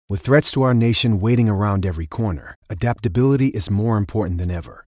With threats to our nation waiting around every corner, adaptability is more important than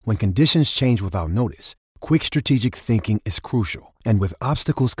ever. When conditions change without notice, quick strategic thinking is crucial. And with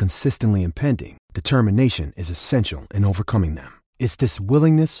obstacles consistently impending, determination is essential in overcoming them. It's this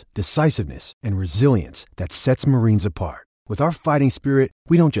willingness, decisiveness, and resilience that sets Marines apart. With our fighting spirit,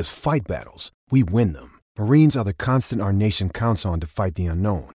 we don't just fight battles, we win them. Marines are the constant our nation counts on to fight the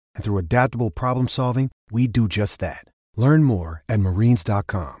unknown. And through adaptable problem solving, we do just that. Learn more at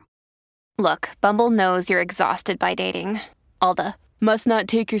marines.com. Look, Bumble knows you're exhausted by dating. All the must not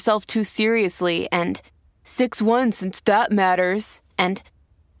take yourself too seriously and 6'1" since that matters. And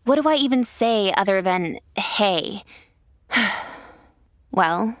what do I even say other than hey?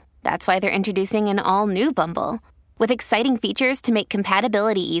 Well, that's why they're introducing an all-new Bumble with exciting features to make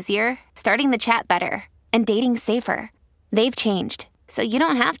compatibility easier, starting the chat better, and dating safer. They've changed, so you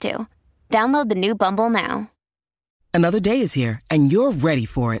don't have to. Download the new Bumble now. Another day is here, and you're ready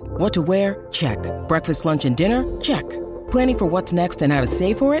for it. What to wear? Check. Breakfast, lunch, and dinner? Check. Planning for what's next and how to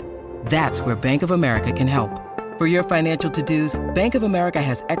save for it? That's where Bank of America can help. For your financial to-dos, Bank of America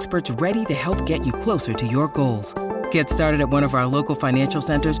has experts ready to help get you closer to your goals. Get started at one of our local financial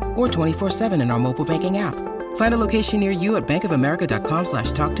centers or 24/7 in our mobile banking app. Find a location near you at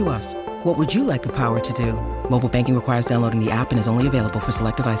bankofamerica.com/talktous. What would you like the power to do? Mobile banking requires downloading the app and is only available for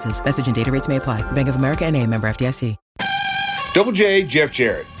select devices. Message and data rates may apply. Bank of America N.A., member FDIC. Double J, Jeff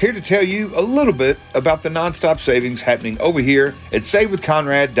Jarrett, here to tell you a little bit about the nonstop savings happening over here at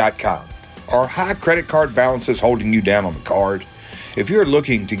SaveWithConrad.com. Are high credit card balances holding you down on the card? If you're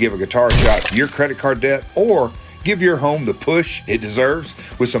looking to give a guitar shot to your credit card debt or give your home the push it deserves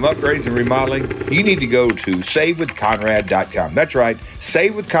with some upgrades and remodeling, you need to go to SaveWithConrad.com. That's right,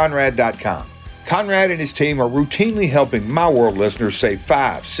 SaveWithConrad.com. Conrad and his team are routinely helping My World listeners save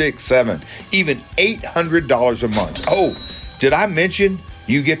 $500, $600, $700, even $800 a month. Oh, did I mention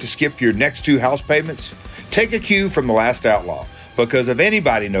you get to skip your next 2 house payments? Take a cue from The Last Outlaw, because if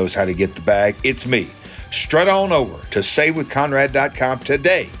anybody knows how to get the bag, it's me. Strut on over to SaveWithConrad.com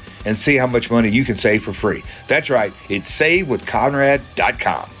today and see how much money you can save for free. That's right, it's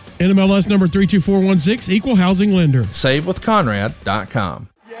SaveWithConrad.com. NMLS number 32416, Equal Housing Lender. SaveWithConrad.com.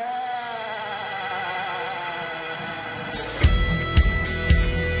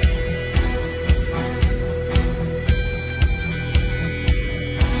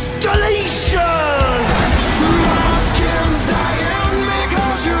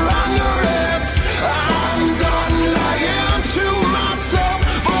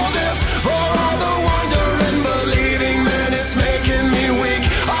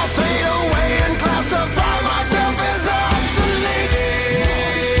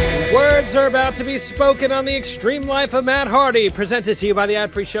 Are about to be spoken on the Extreme Life of Matt Hardy, presented to you by the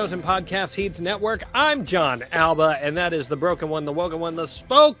Ad-Free Shows and Podcast Heats Network. I'm John Alba, and that is the broken one, the woken one, the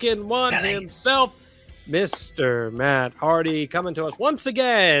spoken one himself, Mr. Matt Hardy, coming to us once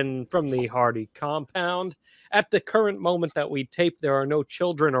again from the Hardy compound. At the current moment that we tape, there are no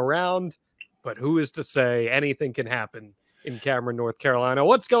children around, but who is to say anything can happen in Cameron, North Carolina?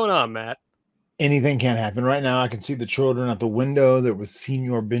 What's going on, Matt? Anything can happen. Right now, I can see the children at the window. There was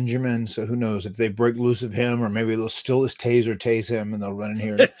Senior Benjamin, so who knows if they break loose of him, or maybe they'll steal his taser, tase him, and they'll run in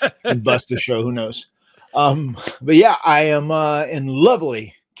here and bust the show. Who knows? But yeah, I am in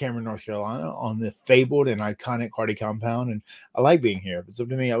lovely Cameron, North Carolina, on the fabled and iconic Hardy compound, and I like being here. If it's up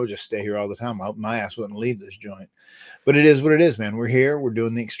to me, I would just stay here all the time. My ass wouldn't leave this joint. But it is what it is, man. We're here. We're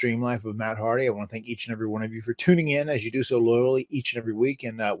doing the Extreme Life of Matt Hardy. I want to thank each and every one of you for tuning in, as you do so loyally each and every week.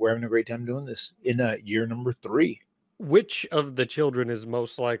 And we're having a great time doing this in year number 3. Which of the children is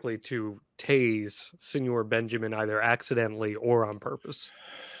most likely to tase Senior Benjamin either accidentally or on purpose?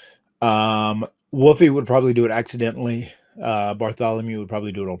 Wolfie would probably do it accidentally. Bartholomew would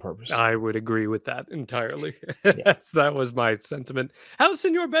probably do it on purpose. I would agree with that entirely. Yeah. That was my sentiment. How's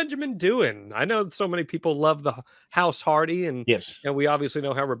Senior Benjamin doing? I know so many people love the House Hardy, and yes, and we obviously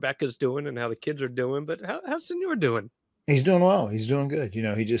know how Rebecca's doing and how the kids are doing. But how's Senior doing? He's doing well. He's doing good. You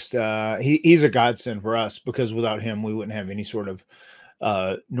know, he just he's a godsend for us, because without him, we wouldn't have any sort of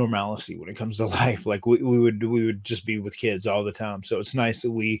normalcy when it comes to life. Like we would just be with kids all the time. So it's nice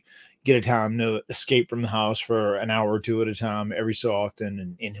that we get a time to escape from the house for an hour or two at a time every so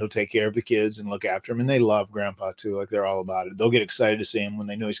often, and he'll take care of the kids and look after them. And they love Grandpa too. Like, they're all about it. They'll get excited to see him when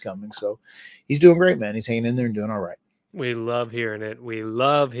they know he's coming. So he's doing great, man. He's hanging in there and doing all right. We love hearing it. We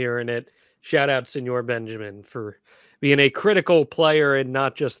love hearing it. Shout out Senior Benjamin for being a critical player in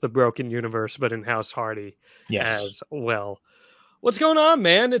not just the Broken Universe, but in House Hardy as well. What's going on,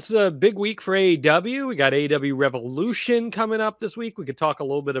 man? It's a big week for AEW. We got AEW Revolution coming up this week. We could talk a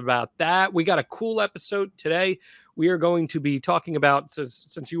little bit about that. We got a cool episode today. We are going to be talking about,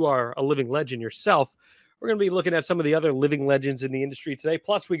 since you are a living legend yourself, we're going to be looking at some of the other living legends in the industry today.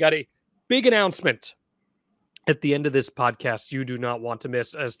 Plus, we got a big announcement at the end of this podcast you do not want to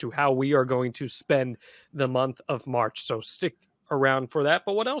miss as to how we are going to spend the month of March. So stick around for that.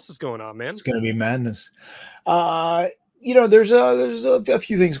 But what else is going on, man? It's going to be madness. There's a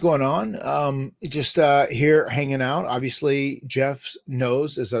few things going on. Just here hanging out. Obviously, Jeff's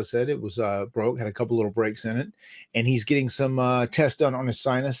nose, as I said, it was broke, had a couple little breaks in it, and he's getting some tests done on his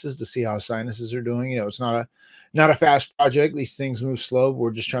sinuses to see how his sinuses are doing. It's not a fast project. These things move slow. We're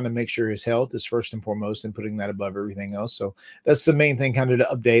just trying to make sure his health is first and foremost and putting that above everything else. So that's the main thing, kind of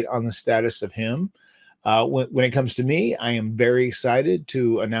to update on the status of him. When it comes to me, I am very excited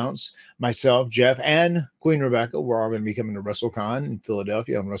to announce myself, Jeff, and Queen Rebecca. We're all going to be coming to WrestleCon in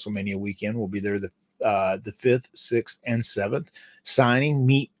Philadelphia on WrestleMania weekend. We'll be there the 5th, 6th, and 7th, signing,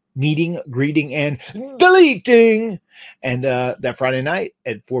 meeting, greeting, and deleting. And that Friday night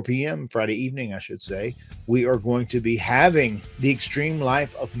at 4 p.m., Friday evening, I should say, we are going to be having the Extreme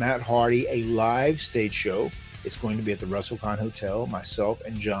Life of Matt Hardy, a live stage show. It's going to be at the WrestleCon Hotel. Myself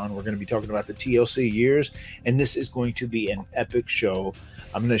and John, we're going to be talking about the TLC years, and this is going to be an epic show.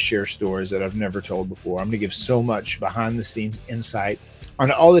 I'm going to share stories that I've never told before. I'm going to give so much behind-the-scenes insight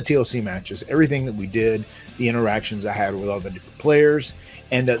on all the TLC matches, everything that we did, the interactions I had with all the different players,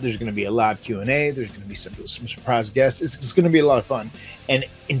 and there's going to be a live Q&A. There's going to be some surprise guests. It's going to be a lot of fun. And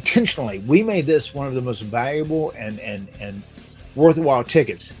intentionally, we made this one of the most valuable and worthwhile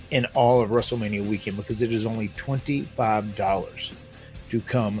tickets in all of WrestleMania weekend because it is only $25 to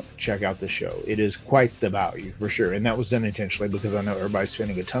come check out the show. It is quite the value for sure. And that was done intentionally because I know everybody's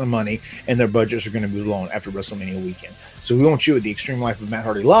spending a ton of money and their budgets are going to be blown after WrestleMania weekend. So we want you at the Extreme Life of Matt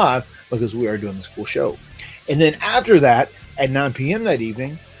Hardy Live because we are doing this cool show. And then after that, at 9 p.m. that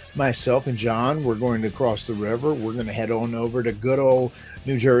evening, myself and John, we're going to cross the river. We're going to head on over to good old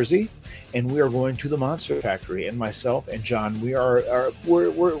New Jersey, and we are going to the Monster Factory. And myself and John, we're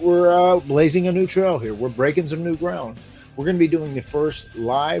blazing a new trail here. We're breaking some new ground. We're going to be doing the first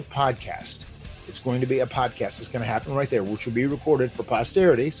live podcast. It's going to be a podcast. It's going to happen right there, which will be recorded for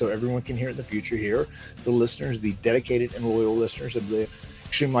posterity, so everyone can hear it in the future here. The listeners, the dedicated and loyal listeners of the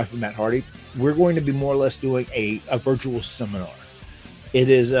Extreme Life of Matt Hardy, we're going to be more or less doing a virtual seminar. It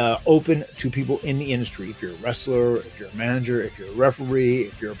is open to people in the industry. If you're a wrestler, if you're a manager, if you're a referee,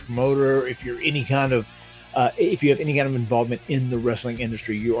 if you're a promoter, if you're any kind of, if you have any kind of involvement in the wrestling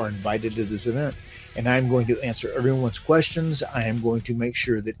industry, you are invited to this event. And I'm going to answer everyone's questions. I am going to make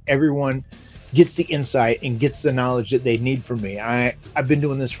sure that everyone gets the insight and gets the knowledge that they need from me. I've been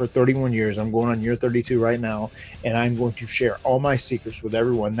doing this for 31 years. I'm going on year 32 right now, and I'm going to share all my secrets with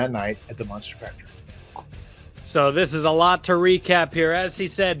everyone that night at the Monster Factory. So this is a lot to recap here. As he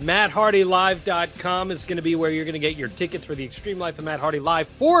said, MattHardyLive.com is going to be where you're going to get your tickets for the Extreme Life of Matt Hardy Live,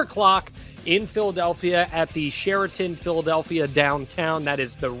 4 o'clock in Philadelphia at the Sheraton Philadelphia downtown. That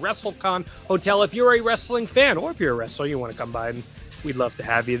is the WrestleCon Hotel. If you're a wrestling fan or if you're a wrestler, you want to come by, and we'd love to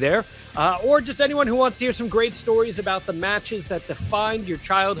have you there. Or just anyone who wants to hear some great stories about the matches that defined your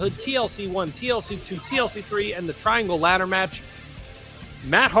childhood, TLC 1, TLC 2, TLC 3, and the Triangle Ladder match.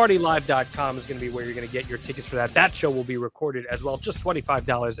 MattHardyLive.com is going to be where you're going to get your tickets for that. That show will be recorded as well. Just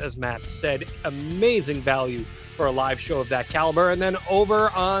 $25, as Matt said. Amazing value for a live show of that caliber. And then over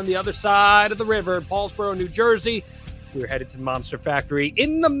on the other side of the river, Paulsboro, New Jersey, we're headed to the Monster Factory.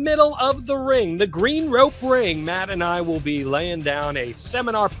 In the middle of the ring, the green rope ring, Matt and I will be laying down a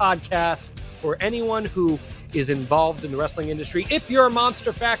seminar podcast for anyone who is involved in the wrestling industry. If you're a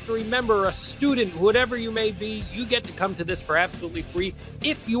Monster Factory member, a student, whatever you may be, you get to come to this for absolutely free.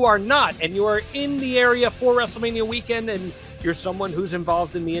 If you are not, and you are in the area for WrestleMania weekend, and you're someone who's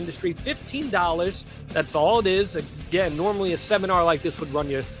involved in the industry, $15, that's all it is. Again, normally a seminar like this would run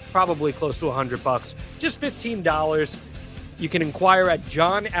you probably close to $100. Just $15. You can inquire at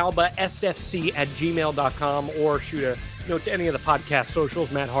johnalbasfc@gmail.com or shoot a note to any of the podcast socials,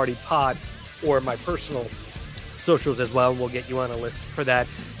 Matt Hardy Pod, or my personal socials as well. We'll get you on a list for that.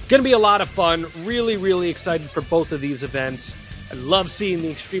 Going to be a lot of fun. Really, really excited for both of these events. I love seeing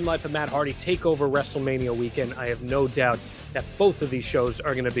the Extreme Life of Matt Hardy take over WrestleMania weekend. I have no doubt that both of these shows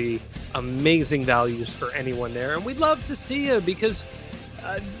are going to be amazing values for anyone there. And we'd love to see you because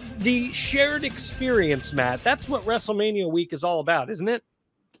the shared experience, Matt, that's what WrestleMania week is all about, isn't it?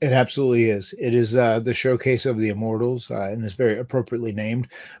 It absolutely is. It is the showcase of the immortals, and it's very appropriately named,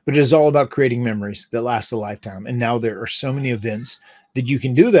 but it is all about creating memories that last a lifetime. And now there are so many events that you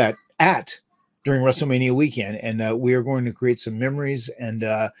can do that at during WrestleMania weekend, and we are going to create some memories, and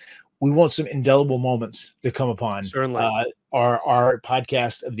we want some indelible moments to come upon Certainly. Our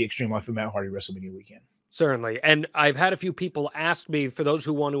podcast of the Extreme Life of Matt Hardy WrestleMania weekend. Certainly. And I've had a few people ask me, for those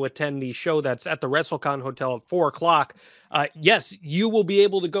who want to attend the show that's at the WrestleCon Hotel at 4:00, yes, you will be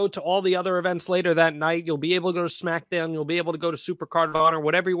able to go to all the other events later that night. You'll be able to go to SmackDown. You'll be able to go to Supercard of Honor,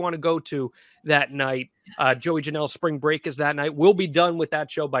 whatever you want to go to that night. Joey Janelle's Spring Break is that night. We'll be done with that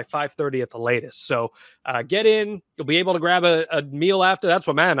show by 5:30 at the latest. So get in. You'll be able to grab a meal after. That's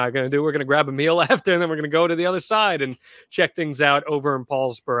what Matt and I are going to do. We're going to grab a meal after, and then we're going to go to the other side and check things out over in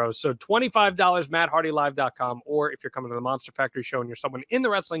Paulsboro. So $25, MattHardyLive.com, or if you're coming to the Monster Factory show and you're someone in the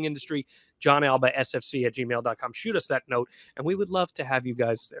wrestling industry, JohnAlbaSFC@gmail.com. Shoot us that note, and we would love to have you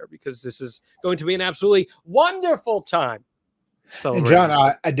guys there because this is going to be an absolutely wonderful time. And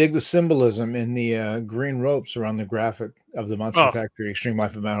John, I dig the symbolism in the green ropes around the graphic of the Monster Factory Extreme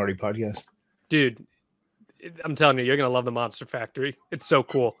Life of Matt Hardy podcast. Dude, I'm telling you, you're going to love the Monster Factory. It's so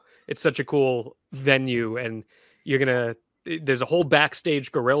cool. It's such a cool venue, and there's a whole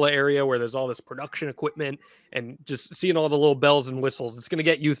backstage gorilla area where there's all this production equipment, and just seeing all the little bells and whistles, it's going to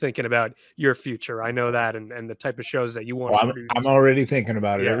get you thinking about your future. I know that, and the type of shows that you want to produce. I'm already thinking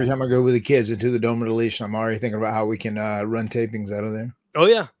about it. Yeah. Every time I go with the kids into the Dome of Deletion, I'm already thinking about how we can run tapings out of there. Oh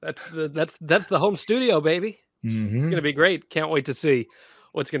yeah, that's the home studio, baby. Mm-hmm. It's going to be great. Can't wait to see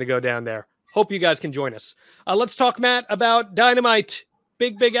what's going to go down there. Hope you guys can join us. Let's talk, Matt, about Dynamite.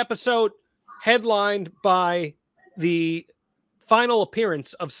 Big episode headlined by the final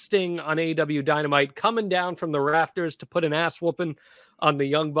appearance of Sting on AEW Dynamite, coming down from the rafters to put an ass whooping on the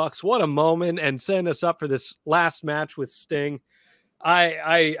Young Bucks. What a moment, and setting us up for this last match with Sting.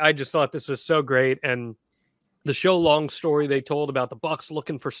 I just thought this was so great, and the show long story they told about the Bucks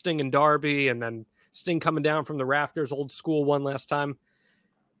looking for Sting and Darby, and then Sting coming down from the rafters, old school one last time.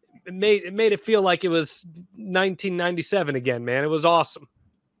 It made it feel like it was 1997 again, man. It was awesome.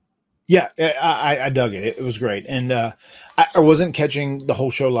 Yeah, I dug it. It was great. And I wasn't catching the whole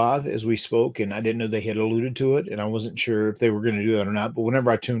show live as we spoke, and I didn't know they had alluded to it, and I wasn't sure if they were going to do that or not. But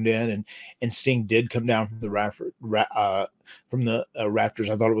whenever I tuned in and Sting did come down from the rafters,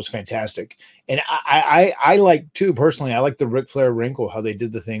 I thought it was fantastic. And I like, too, personally, I like the Ric Flair wrinkle, how they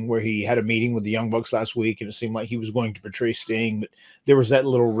did the thing where he had a meeting with the Young Bucks last week, and it seemed like he was going to portray Sting, but there was that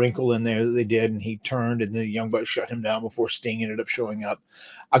little wrinkle in there that they did, and he turned, and the Young Bucks shut him down before Sting ended up showing up.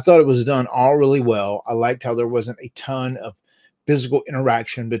 I thought it was done all really well. I liked how there wasn't a ton of physical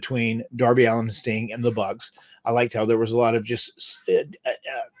interaction between Darby Allin and Sting and the Bucks. I liked how there was a lot of just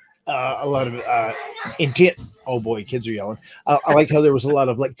intent. Oh boy, kids are yelling. I liked how there was a lot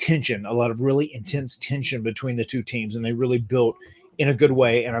of tension, a lot of really intense tension between the two teams, and they really built in a good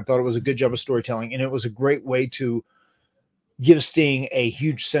way. And I thought it was a good job of storytelling, and it was a great way to give Sting a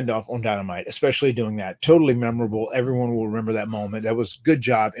huge send-off on Dynamite, especially doing that. Totally memorable. Everyone will remember that moment. That was a good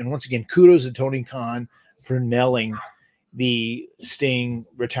job. And once again, kudos to Tony Khan for nailing the Sting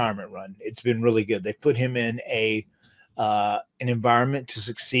retirement run. It's been really good. They've put him in an environment to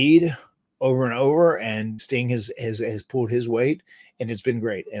succeed over and over, and Sting has pulled his weight, and it's been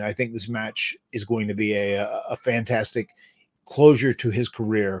great. And I think this match is going to be a fantastic closure to his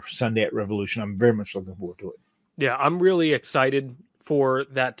career Sunday at Revolution. I'm very much looking forward to it. Yeah, I'm really excited for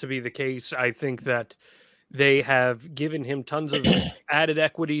that to be the case. I think that they have given him tons of added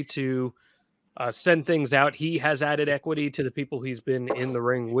equity to send things out. He has added equity to the people he's been in the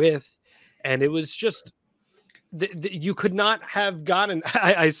ring with. And it was just, you could not have gotten,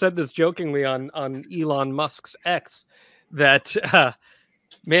 I said this jokingly on Elon Musk's X, that,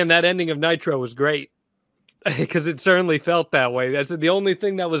 man, that ending of Nitro was great. Because it certainly felt that way. That's the only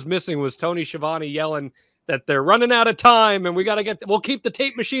thing that was missing was Tony Schiavone yelling that they're running out of time and we'll keep the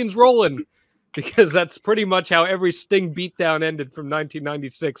tape machines rolling, because that's pretty much how every Sting beatdown ended from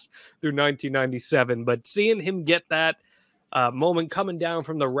 1996 through 1997. But seeing him get that moment coming down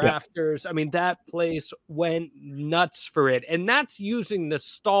from the rafters, I mean, that place went nuts for it. And that's using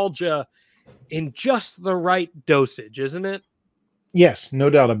nostalgia in just the right dosage, isn't it? Yes, no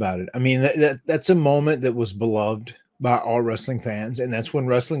doubt about it. I mean, that's a moment that was beloved by all wrestling fans, and that's when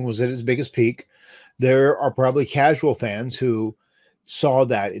wrestling was at its biggest peak. There are probably casual fans who saw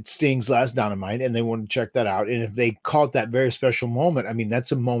that it's Sting's last Dynamite and they want to check that out. And if they caught that very special moment, I mean,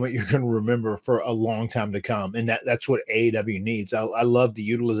 that's a moment you're going to remember for a long time to come. And that's what AEW needs. I love the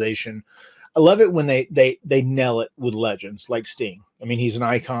utilization. I love it when they nail it with legends like Sting. I mean, he's an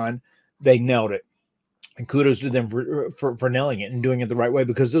icon. They nailed it. And kudos to them for nailing it and doing it the right way,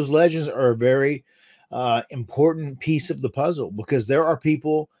 because those legends are a very important piece of the puzzle, because there are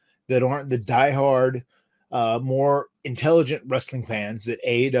people that aren't the diehard more intelligent wrestling fans that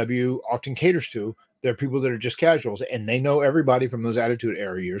AEW often caters to. They're people that are just casuals, and they know everybody from those Attitude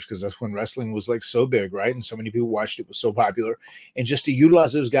Era years, because that's when wrestling was like so big, right? And so many people watched it, was so popular. And just to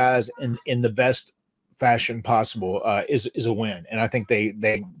utilize those guys in the best fashion possible is a win. And I think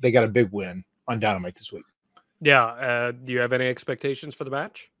they got a big win on Dynamite this week. Yeah. Do you have any expectations for the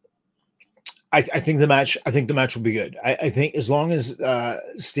match? I think the match will be good. I think as long as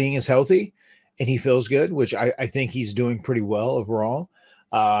Sting is healthy and he feels good, which I think he's doing pretty well overall.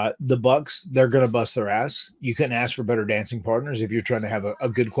 The Bucks, they're going to bust their ass. You couldn't ask for better dancing partners if you're trying to have a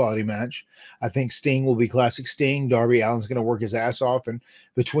good quality match. I think Sting will be classic Sting. Darby Allin's going to work his ass off. And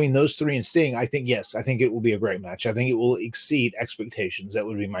between those three and Sting, I think it will be a great match. I think it will exceed expectations. That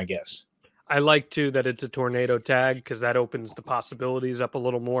would be my guess. I like, too, that it's a tornado tag, because that opens the possibilities up a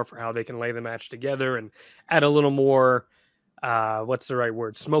little more for how they can lay the match together and add a little more, what's the right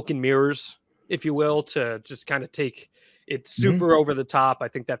word, smoke and mirrors, if you will, to just kind of take it super over the top. I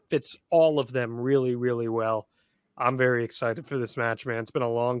think that fits all of them really, really well. I'm very excited for this match, man. It's been a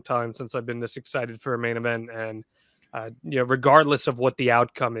long time since I've been this excited for a main event, and regardless of what the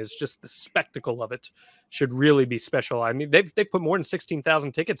outcome is, just the spectacle of it should really be special. I mean, they've put more than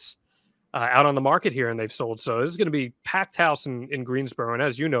 16,000 tickets out on the market here, and they've sold. So this is going to be packed house in Greensboro. And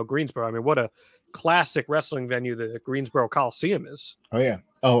as you know, Greensboro, I mean, what a classic wrestling venue the Greensboro Coliseum is. Oh, yeah.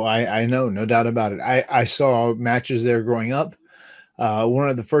 Oh, I know. No doubt about it. I saw matches there growing up. One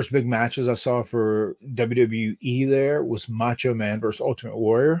of the first big matches I saw for WWE there was Macho Man versus Ultimate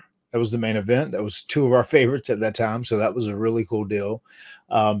Warrior. That was the main event. That was two of our favorites at that time. So that was a really cool deal.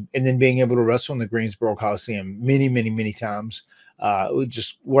 And then being able to wrestle in the Greensboro Coliseum many, many, many times.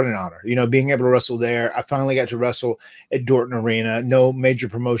 Just what an honor, being able to wrestle there. I finally got to wrestle at Dorton Arena. No major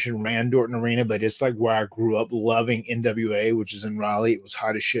promotion ran Dorton Arena, but it's like where I grew up loving NWA, which is in Raleigh. It was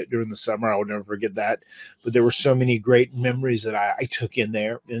hot as shit during the summer. I will never forget that. But there were so many great memories that I took in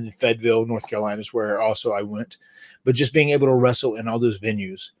there. In Fayetteville, North Carolina is where also I went. But just being able to wrestle in all those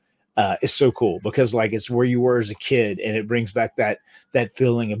venues is so cool, because like it's where you were as a kid, and it brings back that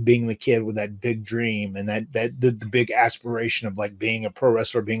feeling of being the kid with that big dream and the big aspiration of like being a pro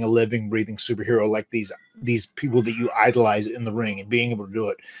wrestler, being a living, breathing superhero, like these people that you idolize in the ring, and being able to do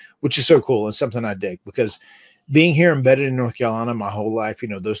it, which is so cool and something I dig, because being here embedded in North Carolina my whole life,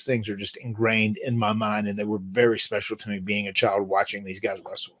 those things are just ingrained in my mind, and they were very special to me being a child watching these guys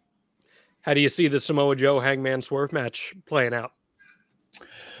wrestle. How do you see the Samoa Joe Hangman Swerve match playing out?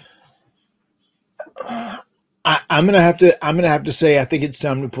 I'm gonna have to say I think it's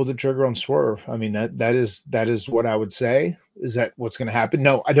time to pull the trigger on Swerve. I mean that is what I would say. Is that what's going to happen?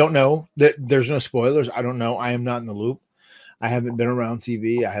 No, I don't know. There's no spoilers. I don't know. I am not in the loop. I haven't been around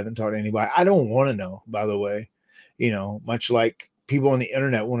TV. I haven't talked to anybody. I don't want to know. By the way, much like people on the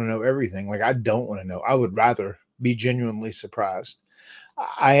internet want to know everything. Like I don't want to know. I would rather be genuinely surprised.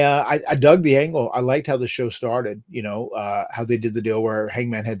 I dug the angle. I liked how the show started. How they did the deal where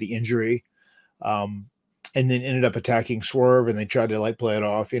Hangman had the injury. And then ended up attacking Swerve, and they tried to like play it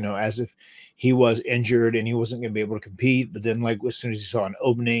off, as if he was injured and he wasn't going to be able to compete. But then, like as soon as he saw an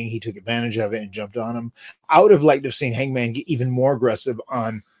opening, he took advantage of it and jumped on him. I would have liked to have seen Hangman get even more aggressive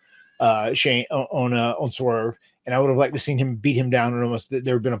on Shane on Swerve, and I would have liked to seen him beat him down, and almost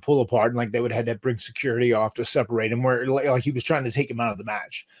there would been a pull apart, and like they would have had to bring security off to separate him, where like he was trying to take him out of the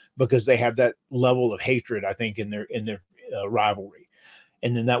match, because they have that level of hatred, I think, in their rivalry.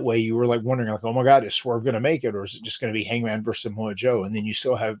 And then that way you were like wondering, like, oh my God, is Swerve going to make it, or is it just going to be Hangman versus Samoa Joe? And then you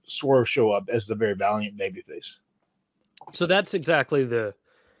still have Swerve show up as the very valiant babyface. So that's exactly the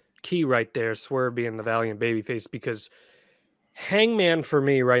key right there, Swerve being the valiant babyface, because Hangman for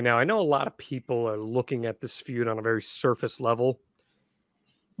me right now, I know a lot of people are looking at this feud on a very surface level,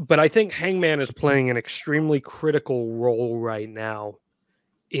 but I think Hangman is playing an extremely critical role right now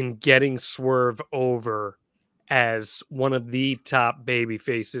in getting Swerve over as one of the top baby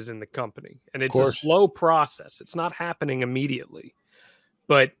faces in the company. And it's a slow process. It's not happening immediately.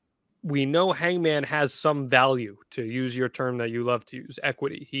 But we know Hangman has some value, to use your term that you love to use,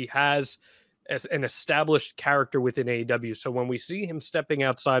 equity. He has an established character within AEW. So when we see him stepping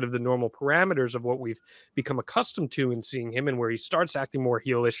outside of the normal parameters of what we've become accustomed to in seeing him, and where he starts acting more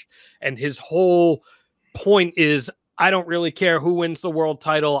heelish, and his whole point is, I don't really care who wins the world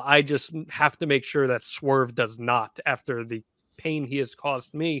title. I just have to make sure that Swerve does not, after the pain he has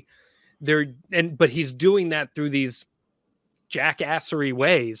caused me. But he's doing that through these jackassery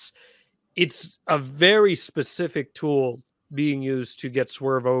ways. It's a very specific tool being used to get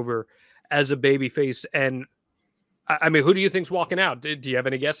Swerve over as a babyface. And I mean, who do you think's walking out? Do you have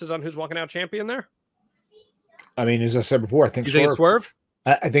any guesses on who's walking out champion there? I mean, as I said before, I think Swerve.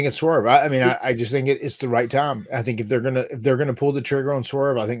 I think it's Swerve. I just think it's the right time. I think if they're gonna pull the trigger on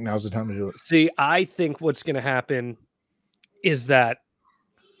Swerve, I think now's the time to do it. See, I think what's going to happen is that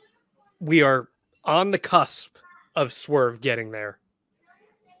we are on the cusp of Swerve getting there,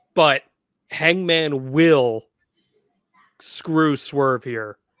 but Hangman will screw Swerve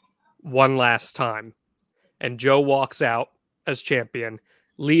here one last time, and Joe walks out as champion,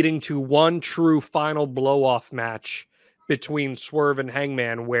 leading to one true final blow-off match between Swerve and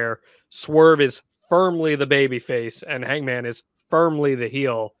Hangman, where Swerve is firmly the babyface and Hangman is firmly the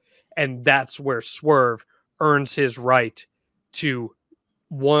heel, and that's where Swerve earns his right to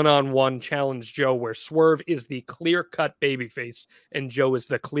one-on-one challenge Joe, where Swerve is the clear-cut babyface and Joe is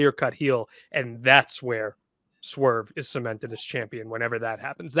the clear-cut heel, and that's where Swerve is cemented as champion whenever that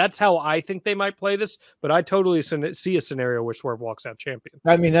happens. That's how I think they might play this, but I totally see a scenario where Swerve walks out champion.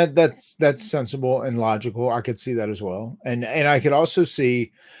 I mean, that's sensible and logical. I could see that as well. And I could also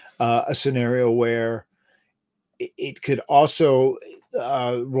see a scenario where it could also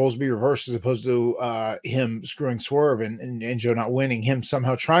roles be reversed, as opposed to him screwing Swerve and Joe not winning, him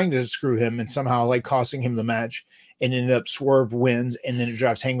somehow trying to screw him and somehow like costing him the match, and ended up Swerve wins, and then it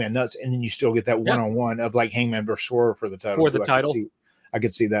drives Hangman nuts, and then you still get that one-on-one of like Hangman versus Swerve for the title. I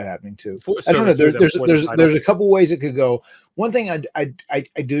could see that happening too. I don't know. There's a couple ways it could go. One thing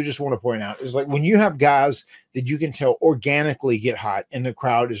I do just want to point out is, like, when you have guys that you can tell organically get hot and the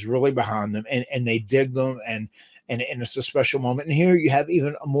crowd is really behind them and they dig them and it's a special moment. And here you have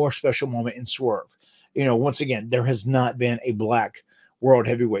even a more special moment in Swerve. You know, once again, there has not been a black world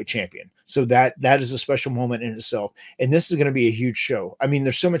heavyweight champion. So that is a special moment in itself. And this is going to be a huge show. I mean,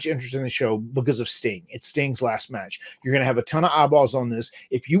 there's so much interest in the show because of Sting. It's Sting's last match. You're going to have a ton of eyeballs on this.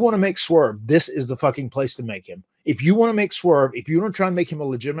 If you want to make Swerve, this is the fucking place to make him. If you want to make Swerve, if you want to try and make him a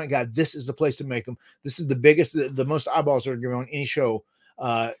legitimate guy, this is the place to make him. This is the biggest, the most eyeballs are going on any show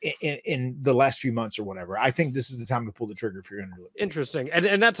in the last few months or whatever. I think this is the time to pull the trigger if you're going to do it. Interesting.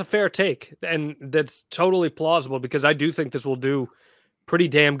 And that's a fair take. And that's totally plausible, because I do think this will do pretty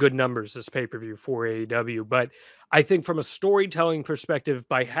damn good numbers, this pay-per-view for AEW. But I think from a storytelling perspective,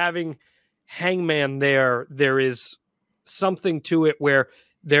 by having Hangman there is something to it where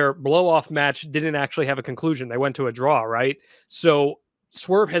their blow-off match didn't actually have a conclusion. They went to a draw, right? So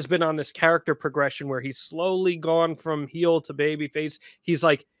Swerve has been on this character progression where he's slowly gone from heel to babyface. He's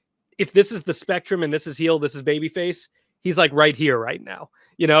like, if this is the spectrum and this is heel, this is babyface, he's like right here right now.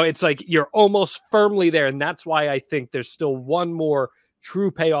 You know, it's like you're almost firmly there. And that's why I think there's still one more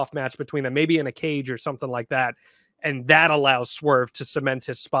true payoff match between them, maybe in a cage or something like that. And that allows Swerve to cement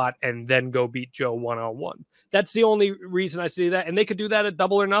his spot and then go beat Joe one-on-one. That's the only reason I see that. And they could do that at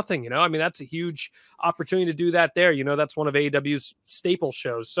Double or Nothing. You know, I mean, that's a huge opportunity to do that there. You know, that's one of AEW's staple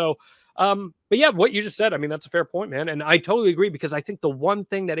shows. So, but yeah, what you just said, I mean, that's a fair point, man. And I totally agree, because I think the one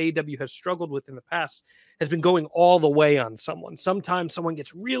thing that AEW has struggled with in the past has been going all the way on someone. Sometimes someone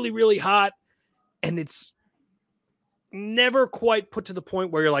gets really, really hot and it's never quite put to the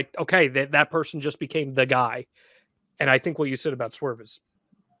point where you're like, okay, that person just became the guy. And I think what you said about Swerve is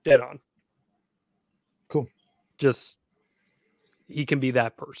dead on. Cool. Just, he can be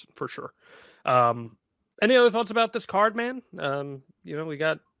that person for sure. Any other thoughts about this card, man? You know, we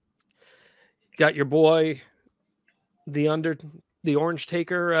got your boy, the Orange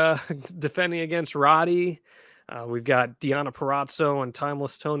Taker, defending against Roddy. We've got Deonna Purrazzo and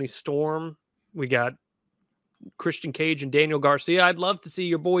Timeless Tony Storm. We got Christian Cage and Daniel Garcia. I'd love to see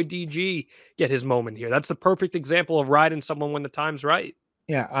your boy DG get his moment here. That's the perfect example of riding someone when the time's right.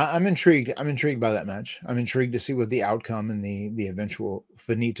 Yeah, I'm intrigued. I'm intrigued by that match. I'm intrigued to see what the outcome and the eventual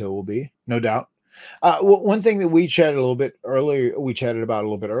finito will be, no doubt. One thing that we chatted about a little bit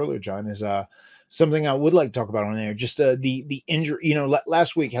earlier, John, is something I would like to talk about on there. Just the injury. You know,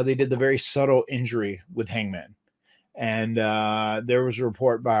 last week how they did the very subtle injury with Hangman, and there was a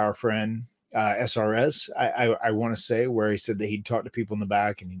report by our friend SRS, I want to say, where he said that he'd talked to people in the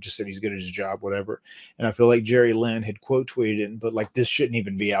back and he just said he's good at his job, whatever. And I feel like Jerry Lynn had quote tweeted it, but like, this shouldn't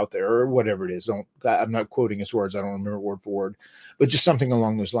even be out there or whatever it is. I'm not quoting his words. I don't remember word for word, but just something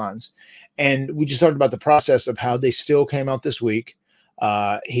along those lines. And we just talked about the process of how they still came out this week.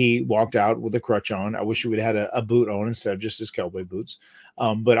 He walked out with a crutch on. I wish he would have had a boot on instead of just his cowboy boots.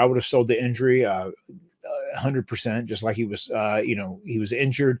 But I would have sold the injury 100%, just like he was, he was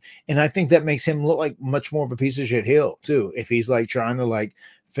injured. And I think that makes him look like much more of a piece of shit heel too. If he's like trying to like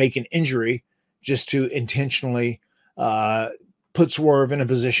fake an injury just to intentionally put Swerve in a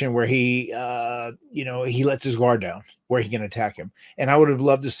position where he lets his guard down, where he can attack him. And I would have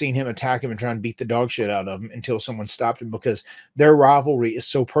loved to seen him attack him and try and beat the dog shit out of him until someone stopped him, because their rivalry is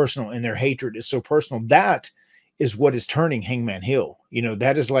so personal and their hatred is so personal. That is what is turning Hangman heel.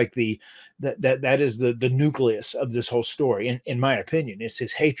 That is like that is the nucleus of this whole story. In my opinion, it's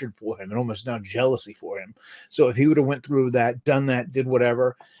his hatred for him and almost now jealousy for him. So if he would have went through that, done that, did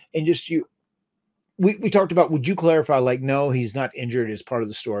whatever, and just we talked about, would you clarify, like, no, he's not injured as part of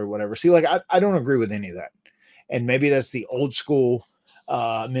the story, whatever. See, like, I don't agree with any of that. And maybe that's the old school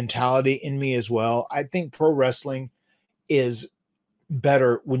mentality in me as well. I think pro wrestling is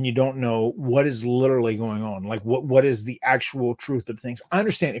better when you don't know what is literally going on, like what is the actual truth of things. I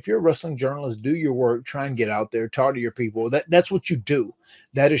understand if you're a wrestling journalist, do your work, try and get out there, talk to your people. That's what you do.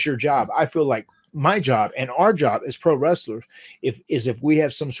 That is your job. I feel like my job and our job as pro wrestlers if we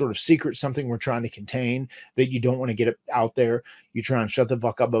have some sort of secret, something we're trying to contain that you don't want to get it out there, you try and shut the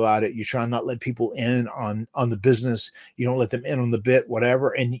fuck up about it. You try and not let people in on the business. You don't let them in on the bit,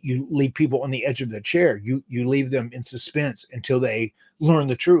 whatever. And you leave people on the edge of their chair. You leave them in suspense until they learn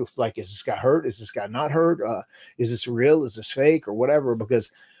the truth. Like, is this guy hurt? Is this guy not hurt? Is this real? Is this fake or whatever? Because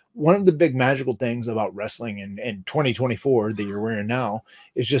one of the big magical things about wrestling in 2024 that you're wearing now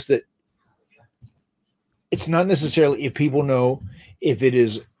is just that it's not necessarily if people know if it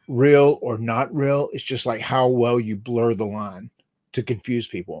is real or not real. It's just like how well you blur the line to confuse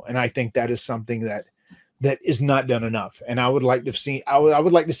people. And I think that is something that is not done enough. And I would like to see, I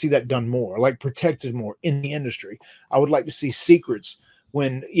would like to see that done more, like protected more in the industry. I would like to see secrets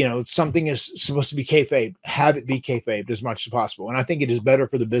when, something is supposed to be kayfabe, have it be kayfabe as much as possible. And I think it is better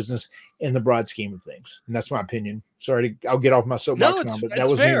for the business in the broad scheme of things. And that's my opinion. Sorry, I'll get off my soapbox now, but that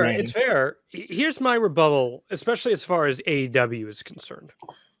was fair. me ranting. It's fair. Here's my rebuttal, especially as far as AEW is concerned.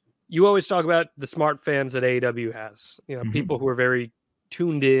 You always talk about the smart fans that AEW has, people who are very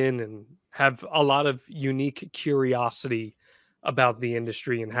tuned in and have a lot of unique curiosity about the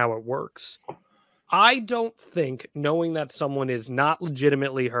industry and how it works. I don't think knowing that someone is not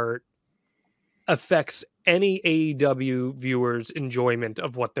legitimately hurt affects any AEW viewers' enjoyment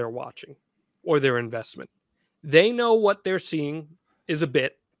of what they're watching or their investment. They know what they're seeing is a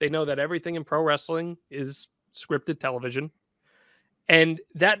bit. They know that everything in pro wrestling is scripted television. And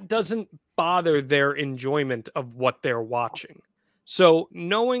that doesn't bother their enjoyment of what they're watching. So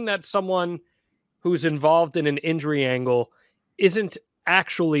knowing that someone who's involved in an injury angle isn't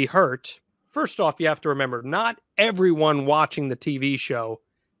actually hurt, first off, you have to remember, not everyone watching the TV show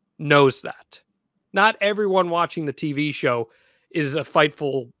knows that. Not everyone watching the TV show is a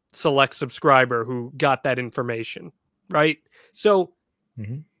Fightful Select subscriber who got that information, right? So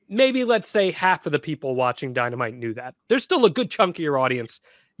maybe let's say half of the people watching Dynamite knew that. There's still a good chunk of your audience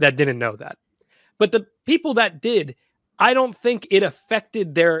that didn't know that. But the people that did, I don't think it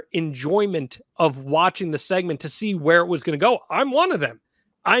affected their enjoyment of watching the segment to see where it was going to go. I'm one of them.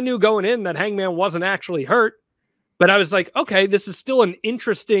 I knew going in that Hangman wasn't actually hurt, but I was like, okay, this is still an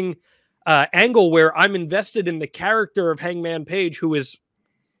interesting angle where I'm invested in the character of Hangman Page, who is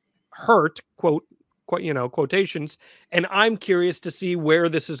hurt, quotations, and I'm curious to see where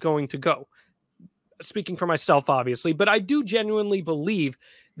this is going to go. Speaking for myself, obviously, but I do genuinely believe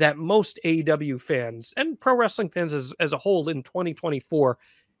that most AEW fans and pro wrestling fans as a whole in 2024,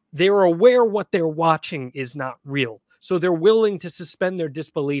 they're aware what they're watching is not real. So they're willing to suspend their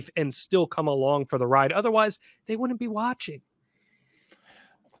disbelief and still come along for the ride. Otherwise, they wouldn't be watching.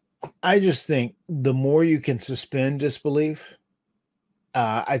 I just think the more you can suspend disbelief,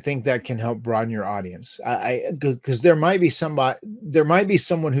 I think that can help broaden your audience. Because there might be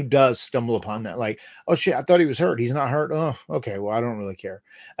someone who does stumble upon that. Like, oh shit, I thought he was hurt. He's not hurt. Oh, okay. Well, I don't really care.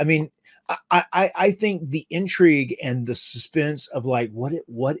 I mean, I think the intrigue and the suspense of like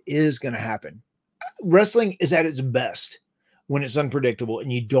what is going to happen. Wrestling is at its best when it's unpredictable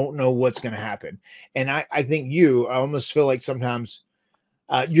and you don't know what's going to happen. And I think I almost feel like sometimes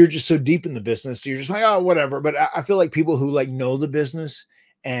you're just so deep in the business. So you're just like, oh, whatever. But I feel like people who like know the business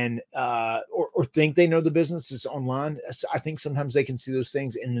and or think they know the business is online. I think sometimes they can see those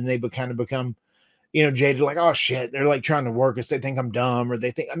things and then they kind of become, jaded, like, oh shit, they're like trying to work us. They think I'm dumb, or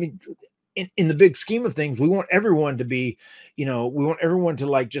they think, I mean, in the big scheme of things, we want everyone to be, we want everyone to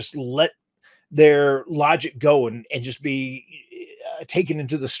like just let their logic go and just be taken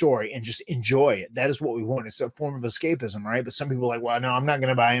into the story and just enjoy it. That is what we want. It's a form of escapism, right? But some people are like, well, no, I'm not going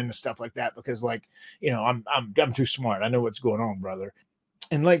to buy into stuff like that because like, I'm too smart. I know what's going on, brother.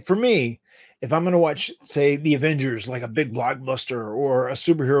 And like for me, if I'm going to watch, say, the Avengers, like a big blockbuster or a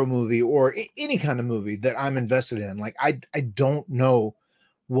superhero movie or any kind of movie that I'm invested in, like I don't know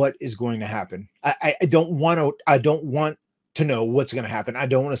what is going to happen. I don't want to know what's going to happen. I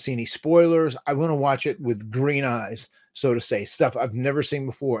don't want to see any spoilers. I want to watch it with green eyes so to say, stuff I've never seen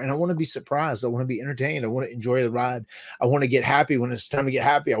before. And I want to be surprised. I want to be entertained. I want to enjoy the ride. I want to get happy when it's time to get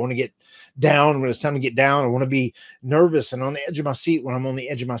happy. I want to get down when it's time to get down. I want to be nervous and on the edge of my seat when I'm on the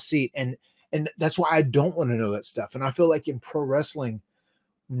edge of my seat. And that's why I don't want to know that stuff. And I feel like in pro wrestling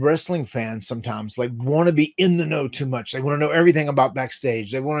fans sometimes like want to be in the know too much. They want to know everything about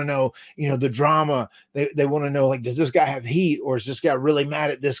backstage. They want to know, the drama. They want to know, like, does this guy have heat, or is this guy really mad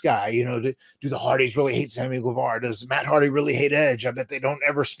at this guy? Do the Hardys really hate Sammy Guevara? Does Matt Hardy really hate Edge? I bet they don't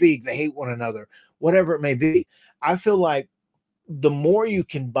ever speak. They hate one another, whatever it may be. I feel like the more you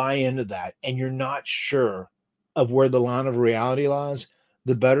can buy into that and you're not sure of where the line of reality lies,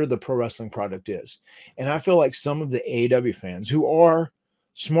 the better the pro wrestling product is. And I feel like some of the AEW fans who are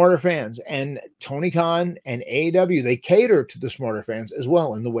smarter fans, and Tony Khan and AEW, they cater to the smarter fans as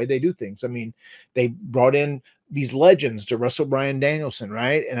well in the way they do things. I mean, they brought in these legends to wrestle Bryan Danielson,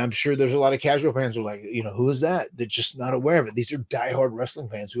 right? And I'm sure there's a lot of casual fans who are like, who is that? They're just not aware of it. These are diehard wrestling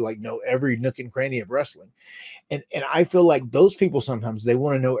fans who like know every nook and cranny of wrestling. And I feel like those people sometimes they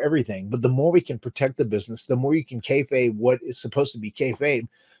want to know everything, but the more we can protect the business, the more you can kayfabe what is supposed to be kayfabe,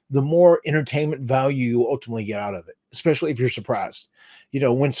 the more entertainment value you ultimately get out of it, especially if you're surprised.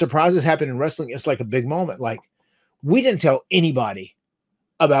 When surprises happen in wrestling, it's like a big moment. Like, we didn't tell anybody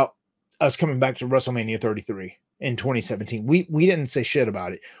about us coming back to WrestleMania 33 in 2017. We didn't say shit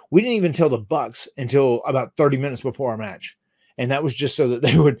about it. We didn't even tell the Bucks until about 30 minutes before our match. And that was just so that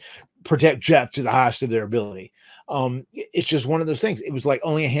they would protect Jeff to the highest of their ability. It's just one of those things. It was like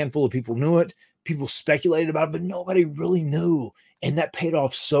only a handful of people knew it. People speculated about it, but nobody really knew. And that paid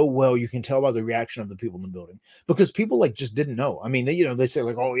off so well. You can tell by the reaction of the people in the building, because people like just didn't know. I mean, they say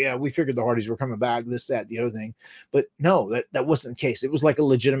like, oh yeah, we figured the Hardys were coming back, this, that, the other thing. But no, that wasn't the case. It was like a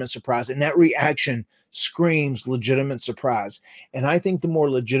legitimate surprise. And that reaction screams legitimate surprise. And I think the more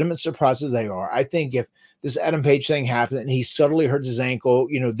legitimate surprises they are, I think if this Adam Page thing happened and he subtly hurts his ankle,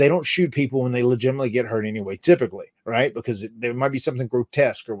 they don't shoot people when they legitimately get hurt anyway, typically, right? Because there might be something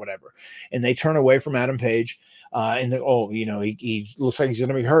grotesque or whatever. And they turn away from Adam Page. And then, he looks like he's going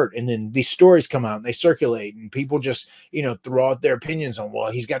to be hurt. And then these stories come out and they circulate and people just, throw out their opinions on,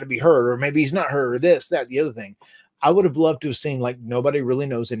 well, he's got to be hurt, or maybe he's not hurt, or this, that, the other thing. I would have loved to have seen, like, nobody really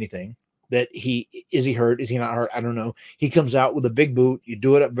knows anything, that is he hurt? Is he not hurt? I don't know. He comes out with a big boot. You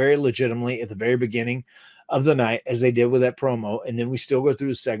do it up very legitimately at the very beginning of the night, as they did with that promo. And then we still go through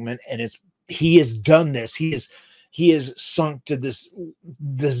the segment, and he has done this. He is sunk to this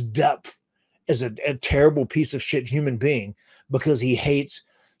depth as a terrible piece of shit human being, because he hates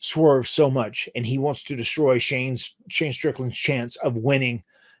Swerve so much, and he wants to destroy Shane Strickland's chance of winning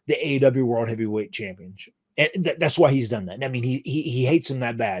the AEW World Heavyweight Championship. And that's why he's done that. I mean, he hates him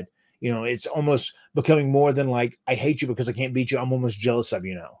that bad. It's almost becoming more than like, I hate you because I can't beat you. I'm almost jealous of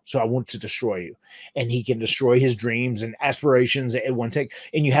you now, so I want to destroy you. And he can destroy his dreams and aspirations at one take.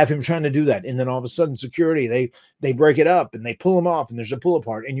 And you have him trying to do that, and then all of a sudden, security they break it up and they pull him off, and there's a pull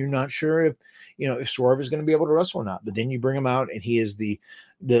apart, and you're not sure if Swerve is going to be able to wrestle or not. But then you bring him out, and he is the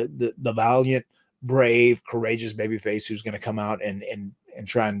valiant, brave, courageous babyface who's going to come out and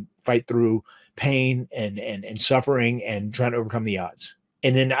try and fight through pain and suffering and trying to overcome the odds.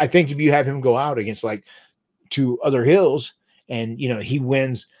 And then I think if you have him go out against like two other heels, and he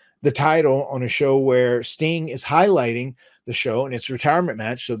wins the title on a show where Sting is highlighting the show, and it's a retirement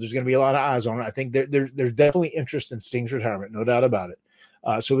match, so there's going to be a lot of eyes on it. I think there's definitely interest in Sting's retirement, no doubt about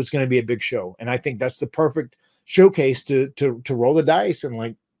it. So it's going to be a big show, and I think that's the perfect showcase to roll the dice and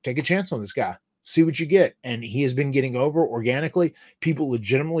like take a chance on this guy, see what you get. And he has been getting over organically. People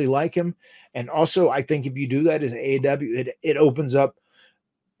legitimately like him, and also I think if you do that as AEW, it opens up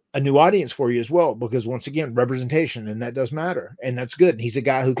a new audience for you as well, because once again, representation, and that does matter, and that's good. And he's a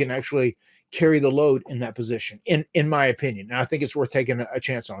guy who can actually carry the load in that position, in my opinion. And I think it's worth taking a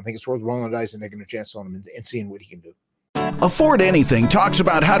chance on. I think it's worth rolling the dice and taking a chance on him and seeing what he can do. Afford Anything talks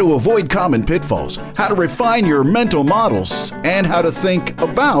about how to avoid common pitfalls, how to refine your mental models, and how to think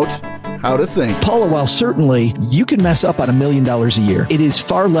about how to think. Paula, while certainly you can mess up on $1 million a year, it is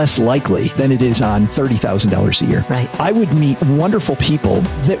far less likely than it is on $30,000 a year. Right. I would meet wonderful people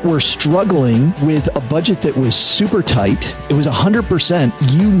that were struggling with a budget that was super tight. It was 100%.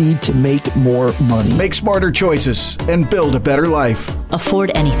 You need to make more money. Make smarter choices and build a better life.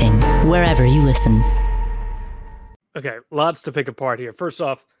 Afford Anything, wherever you listen. Okay, lots to pick apart here. First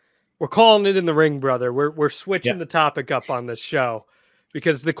off, we're calling it in the ring, brother. We're switching the topic up on this show,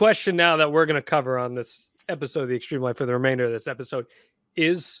 because the question now that we're going to cover on this episode of The Extreme Life for the remainder of this episode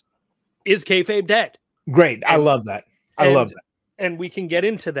is kayfabe dead? Great. I love that. I love that. And we can get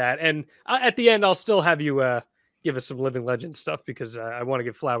into that. And at the end, I'll still have you give us some living legend stuff, because I want to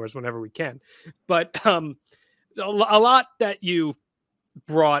give flowers whenever we can. But a lot that you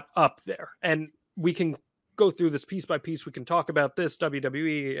brought up there, and we can go through this piece by piece. We can talk about this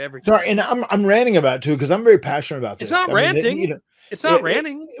WWE, everything. Sorry, and I'm ranting about it too because I'm very passionate about this. It's not ranting. It's not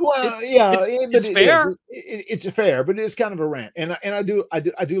ranting. It's fair. It's fair, but it's kind of a rant, and I do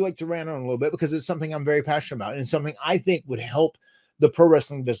like to rant on a little bit because it's something I'm very passionate about, and something I think would help the pro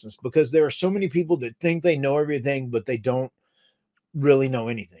wrestling business, because there are so many people that think they know everything, but they don't really know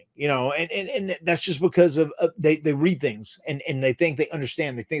anything, and that's just because of they read things and they think they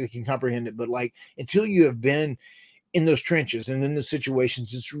understand, they think they can comprehend it, but like until you have been in those trenches and in those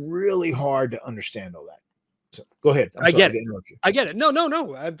situations, it's really hard to understand all that. So go ahead. I get it.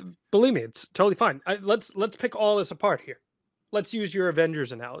 No. Believe me, it's totally fine. Let's pick all this apart here. Let's use your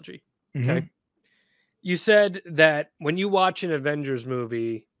Avengers analogy. Okay. Mm-hmm. You said that when you watch an Avengers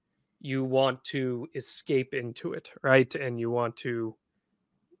movie, you want to escape into it, right? And you want to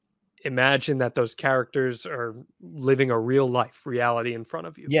imagine that those characters are living a real life reality in front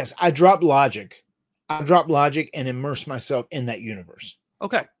of you. Yes, I drop logic and immerse myself in that universe.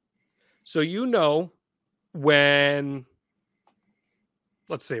 Okay. So when,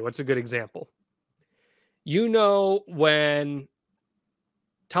 let's see, what's a good example? When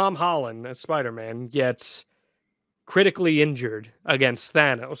Tom Holland as Spider-Man gets critically injured against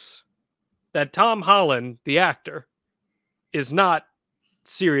Thanos, that Tom Holland, the actor, is not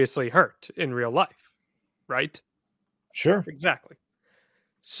seriously hurt in real life, right? Sure. Exactly.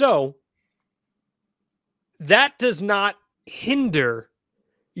 So that does not hinder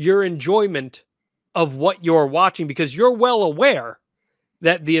your enjoyment of what you're watching, because you're well aware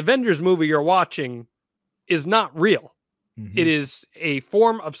that the Avengers movie you're watching is not real. Mm-hmm. It is a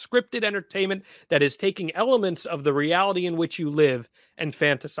form of scripted entertainment that is taking elements of the reality in which you live and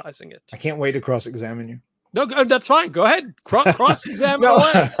fantasizing it. I can't wait to cross-examine you. No, that's fine. Go ahead. Cross-examine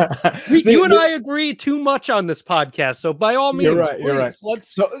away. You and I agree too much on this podcast, so by all means, you're right.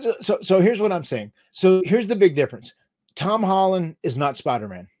 So here's what I'm saying. So here's the big difference. Tom Holland is not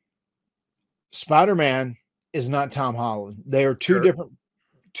Spider-Man. Spider-Man is not Tom Holland. They are two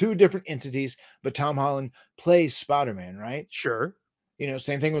different entities, but Tom Holland plays Spider-Man, right? Sure.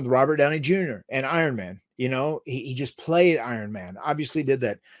 Same thing with Robert Downey Jr. and Iron Man. He just played Iron Man. Obviously did